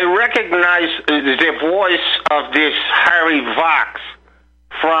 I recognize the voice of this Harry Vox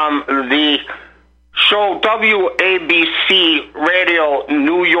from the show WABC Radio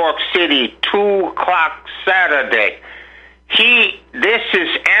New York City, 2 o'clock Saturday. This is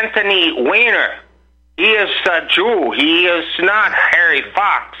Anthony Weiner. He is a Jew. He is not Harry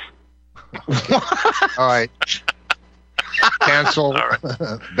Vox. All right. Cancel.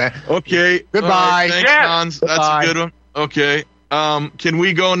 Okay. Goodbye. Right, thanks, Hans. That's a good one. Okay. Can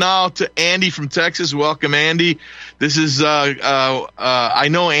we go now to Andy from Texas? Welcome, Andy. This is I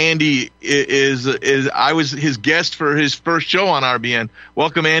know Andy is I was his guest for his first show on RBN.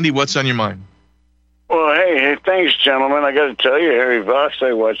 Welcome, Andy. What's on your mind? Well, hey, thanks, gentlemen. I got to tell you, Harry Vox,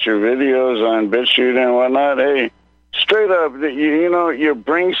 I watch your videos on BitChute and whatnot. Hey, straight up, you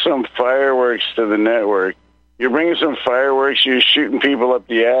bring some fireworks to the network. You're bringing some fireworks, you're shooting people up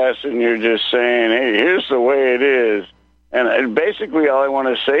the ass, and you're just saying, hey, here's the way it is. And basically all I want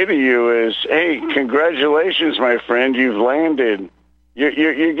to say to you is, hey, congratulations, my friend. You've landed.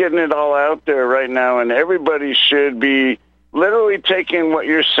 You're getting it all out there right now, and everybody should be literally taking what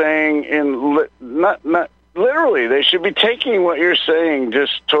you're saying not literally. They should be taking what you're saying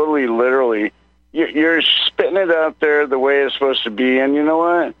just totally literally. You're spitting it out there the way it's supposed to be, and you know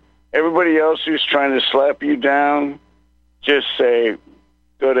what? Everybody else who's trying to slap you down, just say,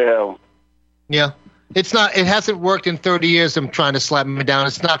 go to hell. Yeah. It hasn't worked in 30 years. I'm trying to slap me down.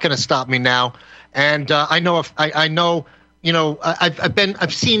 It's not going to stop me now. And I've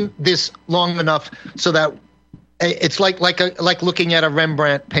seen this long enough so that it's like looking at a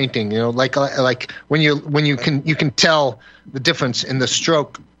Rembrandt painting, like when you can tell the difference in the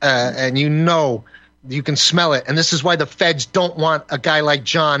stroke, and you can smell it. And this is why the feds don't want a guy like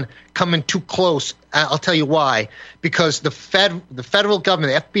John coming too close. I'll tell you why. Because the federal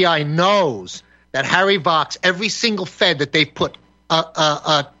government, the FBI, knows that Harry Vox, every single Fed that they've put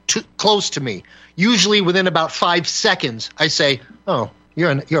too close to me, usually within about 5 seconds, I say, oh,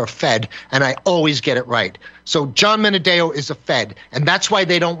 You're a Fed, and I always get it right. So John Menadeo is a Fed, and that's why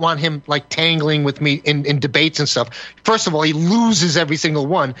they don't want him like tangling with me in debates and stuff. First of all, he loses every single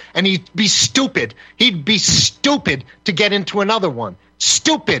one, and he'd be stupid. He'd be stupid to get into another one.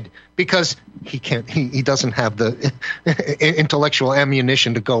 Stupid, because he can't. He doesn't have the intellectual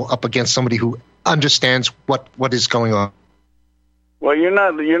ammunition to go up against somebody who understands what is going on. Well, you're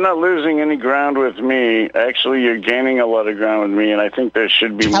not losing any ground with me. Actually, you're gaining a lot of ground with me, and I think there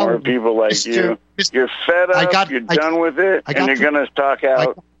should be more people like you. You're fed up. You're done with it, and you're going to talk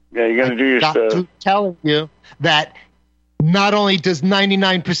out. You're going to do your stuff. I'm telling you that not only does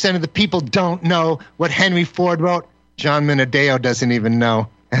 99% of the people don't know what Henry Ford wrote, John Menadeo doesn't even know.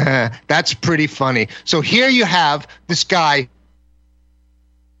 That's pretty funny. So here you have this guy.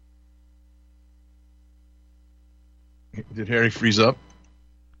 Did Harry freeze up?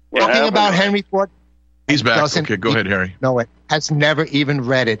 Talking about Henry Ford. He's back. Okay, go ahead, Harry. No, it has never even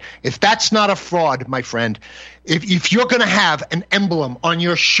read it. If that's not a fraud, my friend, if you're going to have an emblem on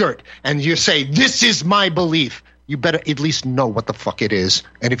your shirt and you say, this is my belief, you better at least know what the fuck it is.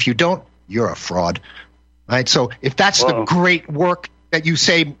 And if you don't, you're a fraud. Right? So if that's the great work that you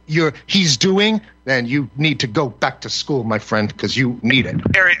say he's doing, then you need to go back to school, my friend, because you need it.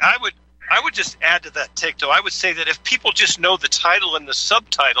 Harry, I would just add to that take, though. I would say that if people just know the title and the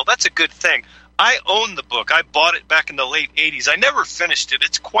subtitle, that's a good thing. I own the book. I bought it back in the late 80s. I never finished it.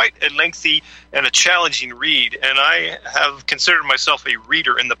 It's quite a lengthy and a challenging read, and I have considered myself a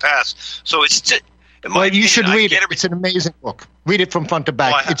reader in the past. So it's just... Well, you should read it. It's an amazing book. Read it from front to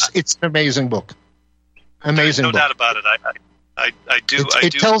back. It's an amazing book. Amazing book. No doubt about it. I do.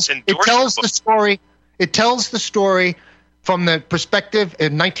 It tells the story. It tells the story from the perspective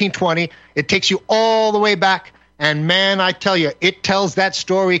in 1920. It takes you all the way back. And, man, I tell you, it tells that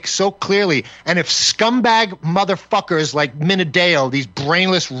story so clearly. And if scumbag motherfuckers like Menadeo, these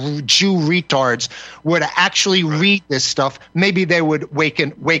brainless Jew retards, were to actually read this stuff, maybe they would wake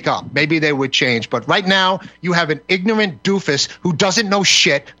up. Maybe they would change. But right now, you have an ignorant doofus who doesn't know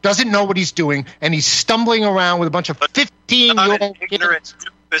shit, doesn't know what he's doing, and he's stumbling around with a bunch of 15-year-old kids.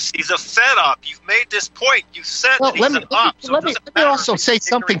 He's a Fed op. You've made this point. You said that he's an op. Let me also say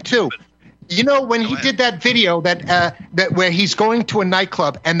something, too. You know, when he did that video that where he's going to a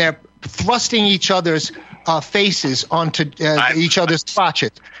nightclub and they're thrusting each other's faces onto each other's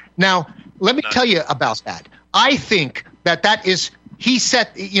crotches. Now, let me tell you about that. I think that is he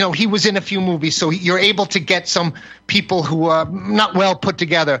was in a few movies, so you're able to get some people who are not well put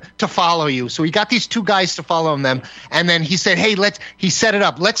together to follow you. So he got these two guys to follow them, and then he said, "Hey, he set it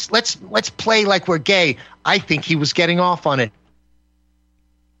up. Let's play like we're gay." I think he was getting off on it.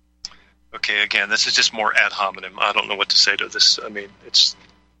 Okay, again, this is just more ad hominem. I don't know what to say to this. I mean, it's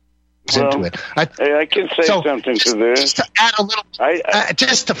into it. I can say something to this. Just to add a little,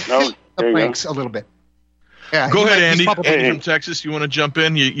 just to fill the blanks a little bit. Yeah, go ahead, Andy. Andy from Texas, you want to jump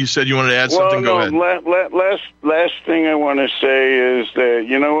in? You said you wanted to add something. Go ahead. Last thing I want to say is that,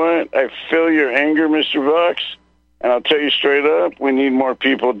 you know what? I feel your anger, Mr. Vox, and I'll tell you straight up, we need more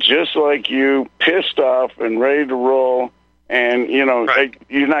people just like you, pissed off and ready to roll. And, you know,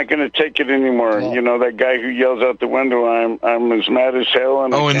 you're not going to take it anymore. Yeah. You know, that guy who yells out the window, I'm as mad as hell.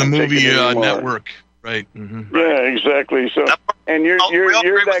 And in the movie Network. Right. Mm-hmm. Yeah, exactly. So, and you're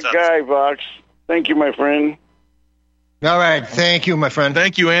that guy, Vox. Thank you, my friend. All right. Thank you, my friend.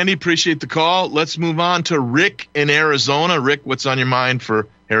 Thank you, Andy. Appreciate the call. Let's move on to Rick in Arizona. Rick, what's on your mind for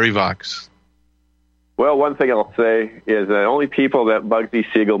Harry Vox? Well, one thing I'll say is the only people that Bugsy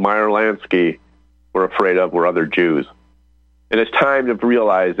Siegel, Meyer Lansky were afraid of were other Jews. And it's time to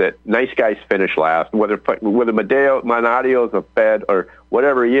realize that nice guys finish last. Whether Menadeo is a Fed or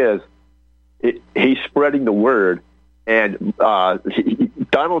whatever he is, he's spreading the word. And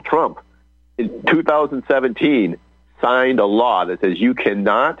Donald Trump, in 2017, signed a law that says you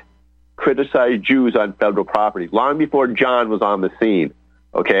cannot criticize Jews on federal property, long before John was on the scene.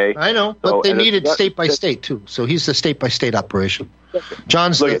 Okay? I know, but they needed state by state, too. So he's the state by state operation.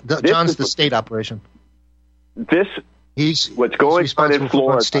 John's the state operation. He's what's going on in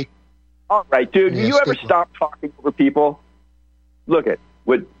Florida. All right, dude. Yeah, you ever stop talking over people? Look at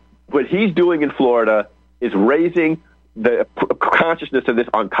what he's doing in Florida is raising the consciousness of this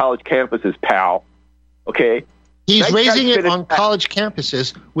on college campuses, pal. Okay, he's raising it on college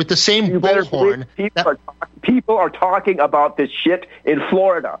campuses with the same bullhorn. People are talking about this shit in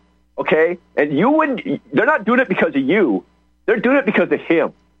Florida. Okay, and they're not doing it because of you. They're doing it because of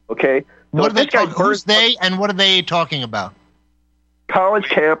him. Okay. Who's they, and what are they talking about? College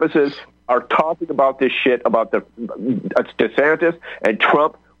campuses are talking about this shit about the DeSantis and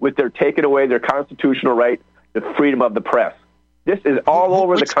Trump with their taking away their constitutional right to freedom of the press. This is all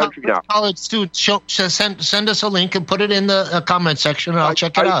over the country now. College students, send us a link and put it in the comment section, and I'll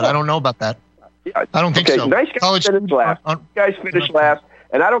check it out. I don't know about that. I don't think so. Nice guys finish last. Guys finish last,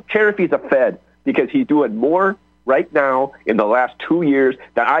 and I don't care if he's a Fed because he's doing more right now in the last 2 years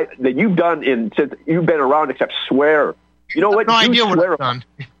that you've done since you've been around, except swear. You know what? No idea what I've done.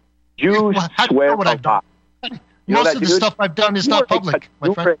 Jews swear what I've done. Most of the stuff I've done is not public,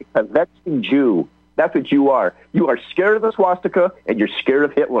 my friend. You're a convexing Jew. That's what you are. You are scared of the swastika, and you're scared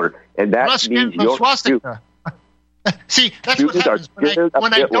of Hitler, and that means you're swastika. See, that's what happens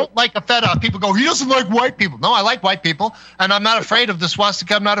when I don't like a fed up. People go, he doesn't like white people. No, I like white people, and I'm not afraid of the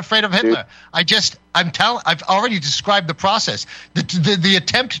swastika. I'm not afraid of Hitler. I've already described the process. The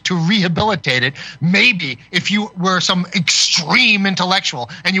attempt to rehabilitate it, maybe if you were some extreme intellectual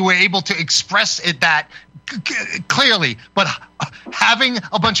and you were able to express it that clearly, but having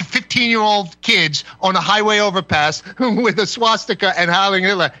a bunch of 15-year-old kids on a highway overpass with a swastika and howling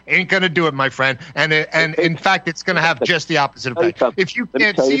Hitler ain't going to do it, my friend. And in fact, it's going to have just the opposite effect. If you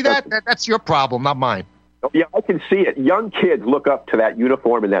can't see that's your problem, not mine. Yeah, I can see it. Young kids look up to that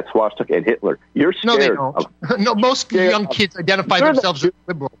uniform and that swastika and Hitler. You're scared. No, they don't. No, most young kids identify themselves as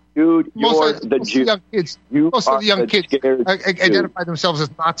liberal. Dude, most of the young kids identify themselves as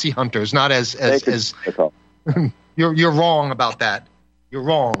Nazi hunters, not as You're wrong about that. You're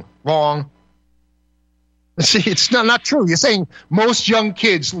wrong. See, it's not true. You're saying most young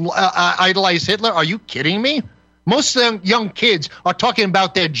kids idolize Hitler. Are you kidding me? Most young kids are talking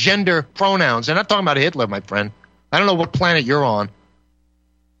about their gender pronouns. They're not talking about Hitler, my friend. I don't know what planet you're on.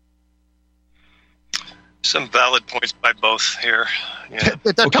 Some valid points by both here. Yeah.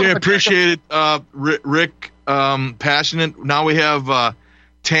 Okay, appreciate it, Rick. Passionate. Now we have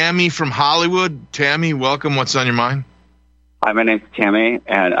Tammy from Hollywood. Tammy, welcome. What's on your mind? Hi, my name's Tammy,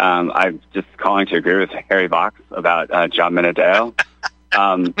 and I'm just calling to agree with Harry Vox about John Minadeo.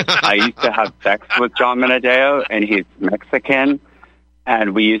 I used to have sex with John Minadeo, and he's Mexican,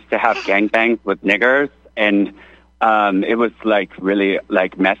 and we used to have gangbangs with niggers, and it was like really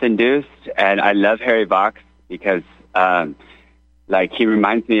like meth induced. And I love Harry Vox because like he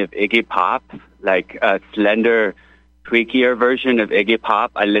reminds me of Iggy Pop, like a slender, tweakier version of Iggy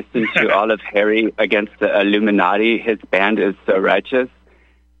Pop. I listened to all of Harry Against the Illuminati. His band is so righteous.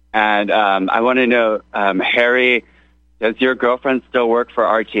 And I want to know, Harry, does your girlfriend still work for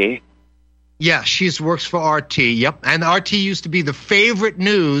RT? Yeah, she works for RT. Yep, and RT used to be the favorite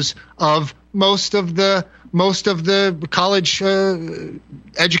news of most of the college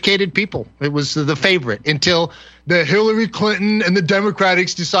educated people. It was the favorite until the Hillary Clinton and the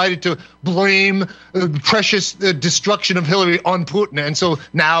Democrats decided to blame the precious destruction of Hillary on Putin, and so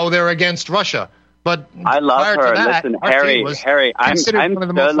now they're against Russia. But I love her. That, listen, Harry, I'm one of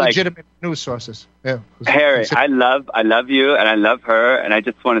the most legitimate news sources. Yeah, Harry, I love you, and I love her, and I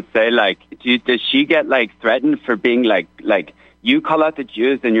just want to say, like, does she get like threatened for being like you call out the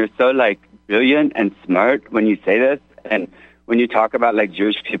Jews, and you're so like brilliant and smart when you say this, and when you talk about like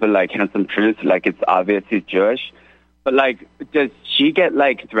Jewish people, like Handsome Truth, like it's obvious he's Jewish, but like, does she get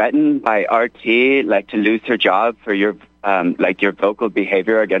like threatened by RT, like to lose her job for your like your vocal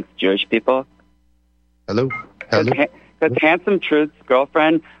behavior against Jewish people? Hello. Because Handsome Truth's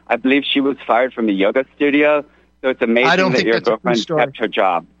girlfriend, I believe she was fired from a yoga studio. So it's amazing that your girlfriend kept her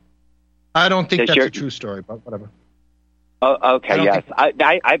job. I don't think that's a true story, but whatever. Oh, okay, yes.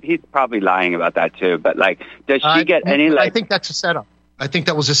 He's probably lying about that too. But like, does she get any like? I think that's a setup. I think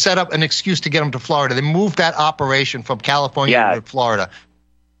that was a setup, an excuse to get him to Florida. They moved that operation from California to Florida.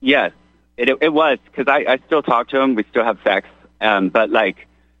 Yes, it was, because I still talk to him. We still have sex. But like,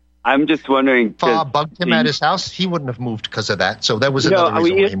 I'm just wondering. Bugged him at his house. He wouldn't have moved because of that. So that was another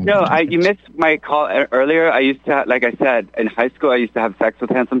reason. You missed my call earlier. I used to, like I said, in high school, I used to have sex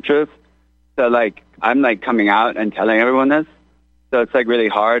with Handsome Truth. So like, I'm like coming out and telling everyone this. So it's like really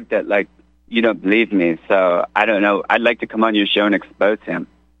hard that like you don't believe me. So I don't know. I'd like to come on your show and expose him.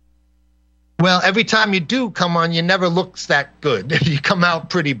 Well, every time you do come on, you never looks that good. You come out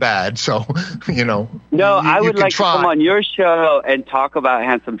pretty bad. So, you know. No, I would like to come on your show and talk about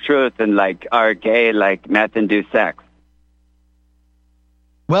Handsome Truth and like our gay, like meth-induced sex.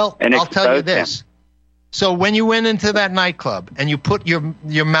 Well, I'll tell you this. So when you went into that nightclub and you put your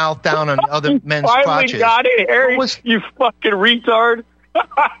mouth down on other men's crotches. Finally got it, Harry. You fucking retard.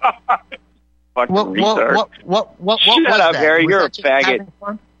 What Shut up, Harry. You're a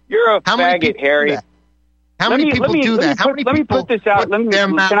faggot. You're a faggot, Harry. How many people do that? Let me put this out.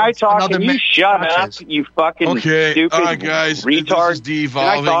 Can I talk? Can you shut up, you fucking stupid all right, guys. retard? This is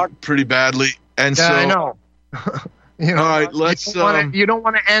devolving pretty badly. And so I know. You know, all right, let's. You don't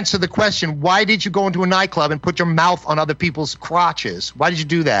want to answer the question. Why did you go into a nightclub and put your mouth on other people's crotches? Why did you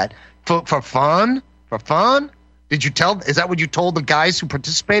do that? For fun? For fun? Did you tell? Is that what you told the guys who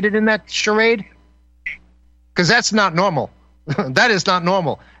participated in that charade? Because that's not normal. That is not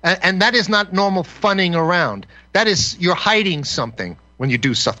normal, and that is not normal funning around. That is, you're hiding something when you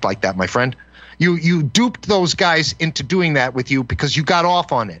do stuff like that, my friend. You duped those guys into doing that with you because you got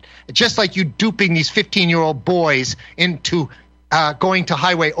off on it. Just like you duping these 15-year-old boys into going to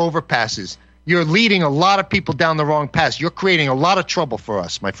highway overpasses. You're leading a lot of people down the wrong path. You're creating a lot of trouble for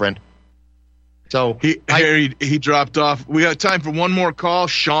us, my friend. So Harry dropped off. We got time for one more call.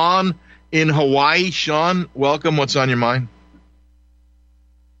 Sean in Hawaii. Sean, welcome. What's on your mind?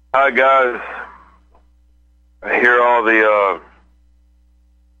 Hi, guys. I hear all the,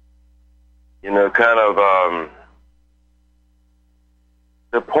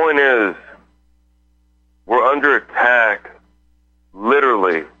 the point is, we're under attack.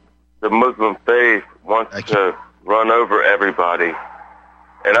 Literally, the Muslim faith wants to run over everybody.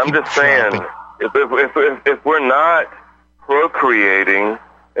 And I'm just saying, if we're not procreating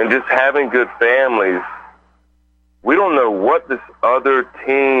and just having good families, we don't know what this other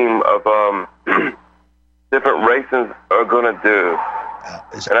team of different races are going to do.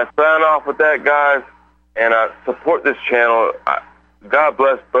 And I sign off with that, guys, and I support this channel. God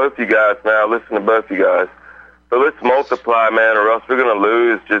bless both you guys, man. I listen to both you guys. So let's multiply, man, or else we're going to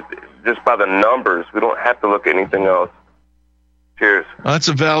lose just by the numbers. We don't have to look at anything else. Cheers. That's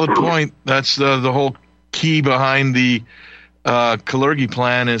a valid point. That's the whole key behind the Kalergi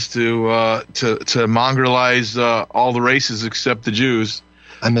plan is to mongrelize all the races except the Jews.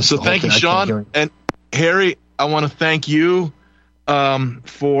 So thank you, Sean. And Harry, I want to thank you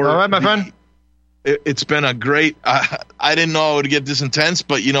for... All right, my friend. It's been a great... I didn't know it would get this intense,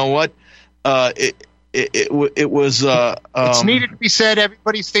 but you know what? It was... it's needed to be said.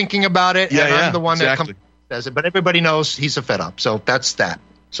 Everybody's thinking about it, and I'm the one that comes and says it. But everybody knows he's a fed up, so that's that.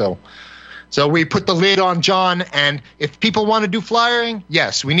 So we put the lid on John, and if people want to do flyering,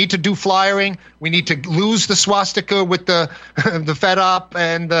 yes, we need to do flyering. We need to lose the swastika with the fed up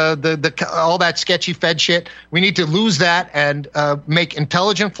and the all that sketchy Fed shit. We need to lose that and make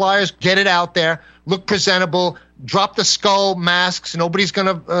intelligent flyers, get it out there, look presentable, drop the skull masks. Nobody's going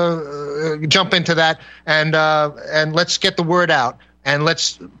to jump into that, and let's get the word out, and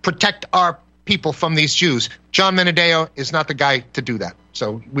let's protect our people from these Jews. John Menadeo is not the guy to do that.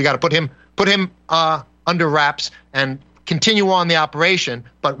 So we got to put him under wraps and continue on the operation,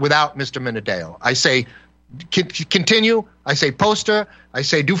 but without Mr. Menadeo. I say continue. I say poster. I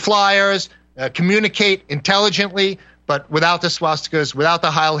say do flyers, communicate intelligently, but without the swastikas, without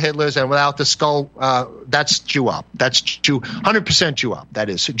the Heil Hitlers, and without the skull. That's Jew up. That's 100% Jew up. That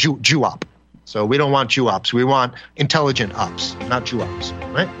is Jew up. So we don't want Jew ups. We want intelligent ups, not Jew ups,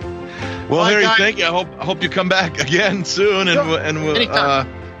 right? Well, Harry, thank you. I hope you come back again soon, and we'll.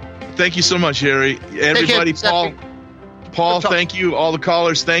 Thank you so much, Harry. Everybody, Paul, thank you. All the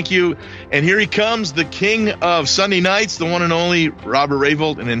callers, thank you. And here he comes, the king of Sunday nights, the one and only Robert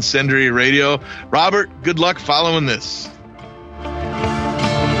Rayvold and Incendiary Radio. Robert, good luck following this.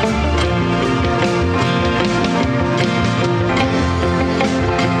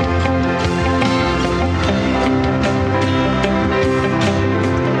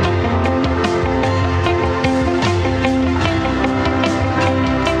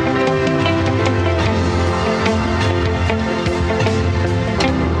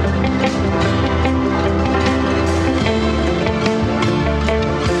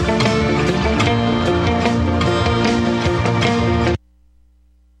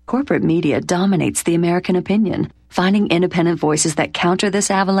 Corporate media dominates the American opinion. Finding independent voices that counter this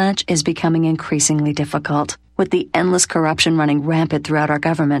avalanche is becoming increasingly difficult. With the endless corruption running rampant throughout our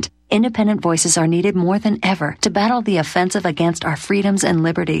government, independent voices are needed more than ever to battle the offensive against our freedoms and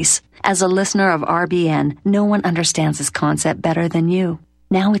liberties. As a listener of RBN, no one understands this concept better than you.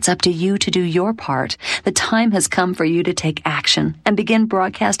 Now it's up to you to do your part. The time has come for you to take action and begin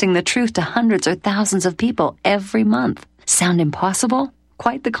broadcasting the truth to hundreds or thousands of people every month. Sound impossible?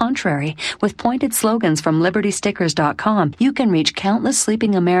 Quite the contrary. With pointed slogans from LibertyStickers.com, you can reach countless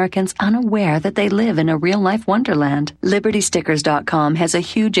sleeping Americans unaware that they live in a real-life wonderland. LibertyStickers.com has a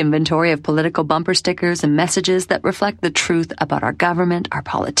huge inventory of political bumper stickers and messages that reflect the truth about our government, our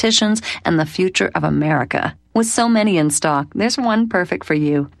politicians, and the future of America. With so many in stock, there's one perfect for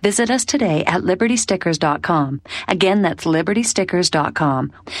you. Visit us today at LibertyStickers.com. Again, that's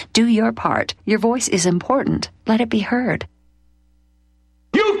LibertyStickers.com. Do your part. Your voice is important. Let it be heard.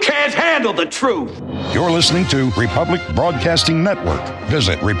 You You can't handle the truth. You're listening to Republic Broadcasting Network.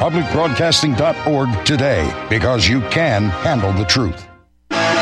 Visit republicbroadcasting.org today because you can handle the truth.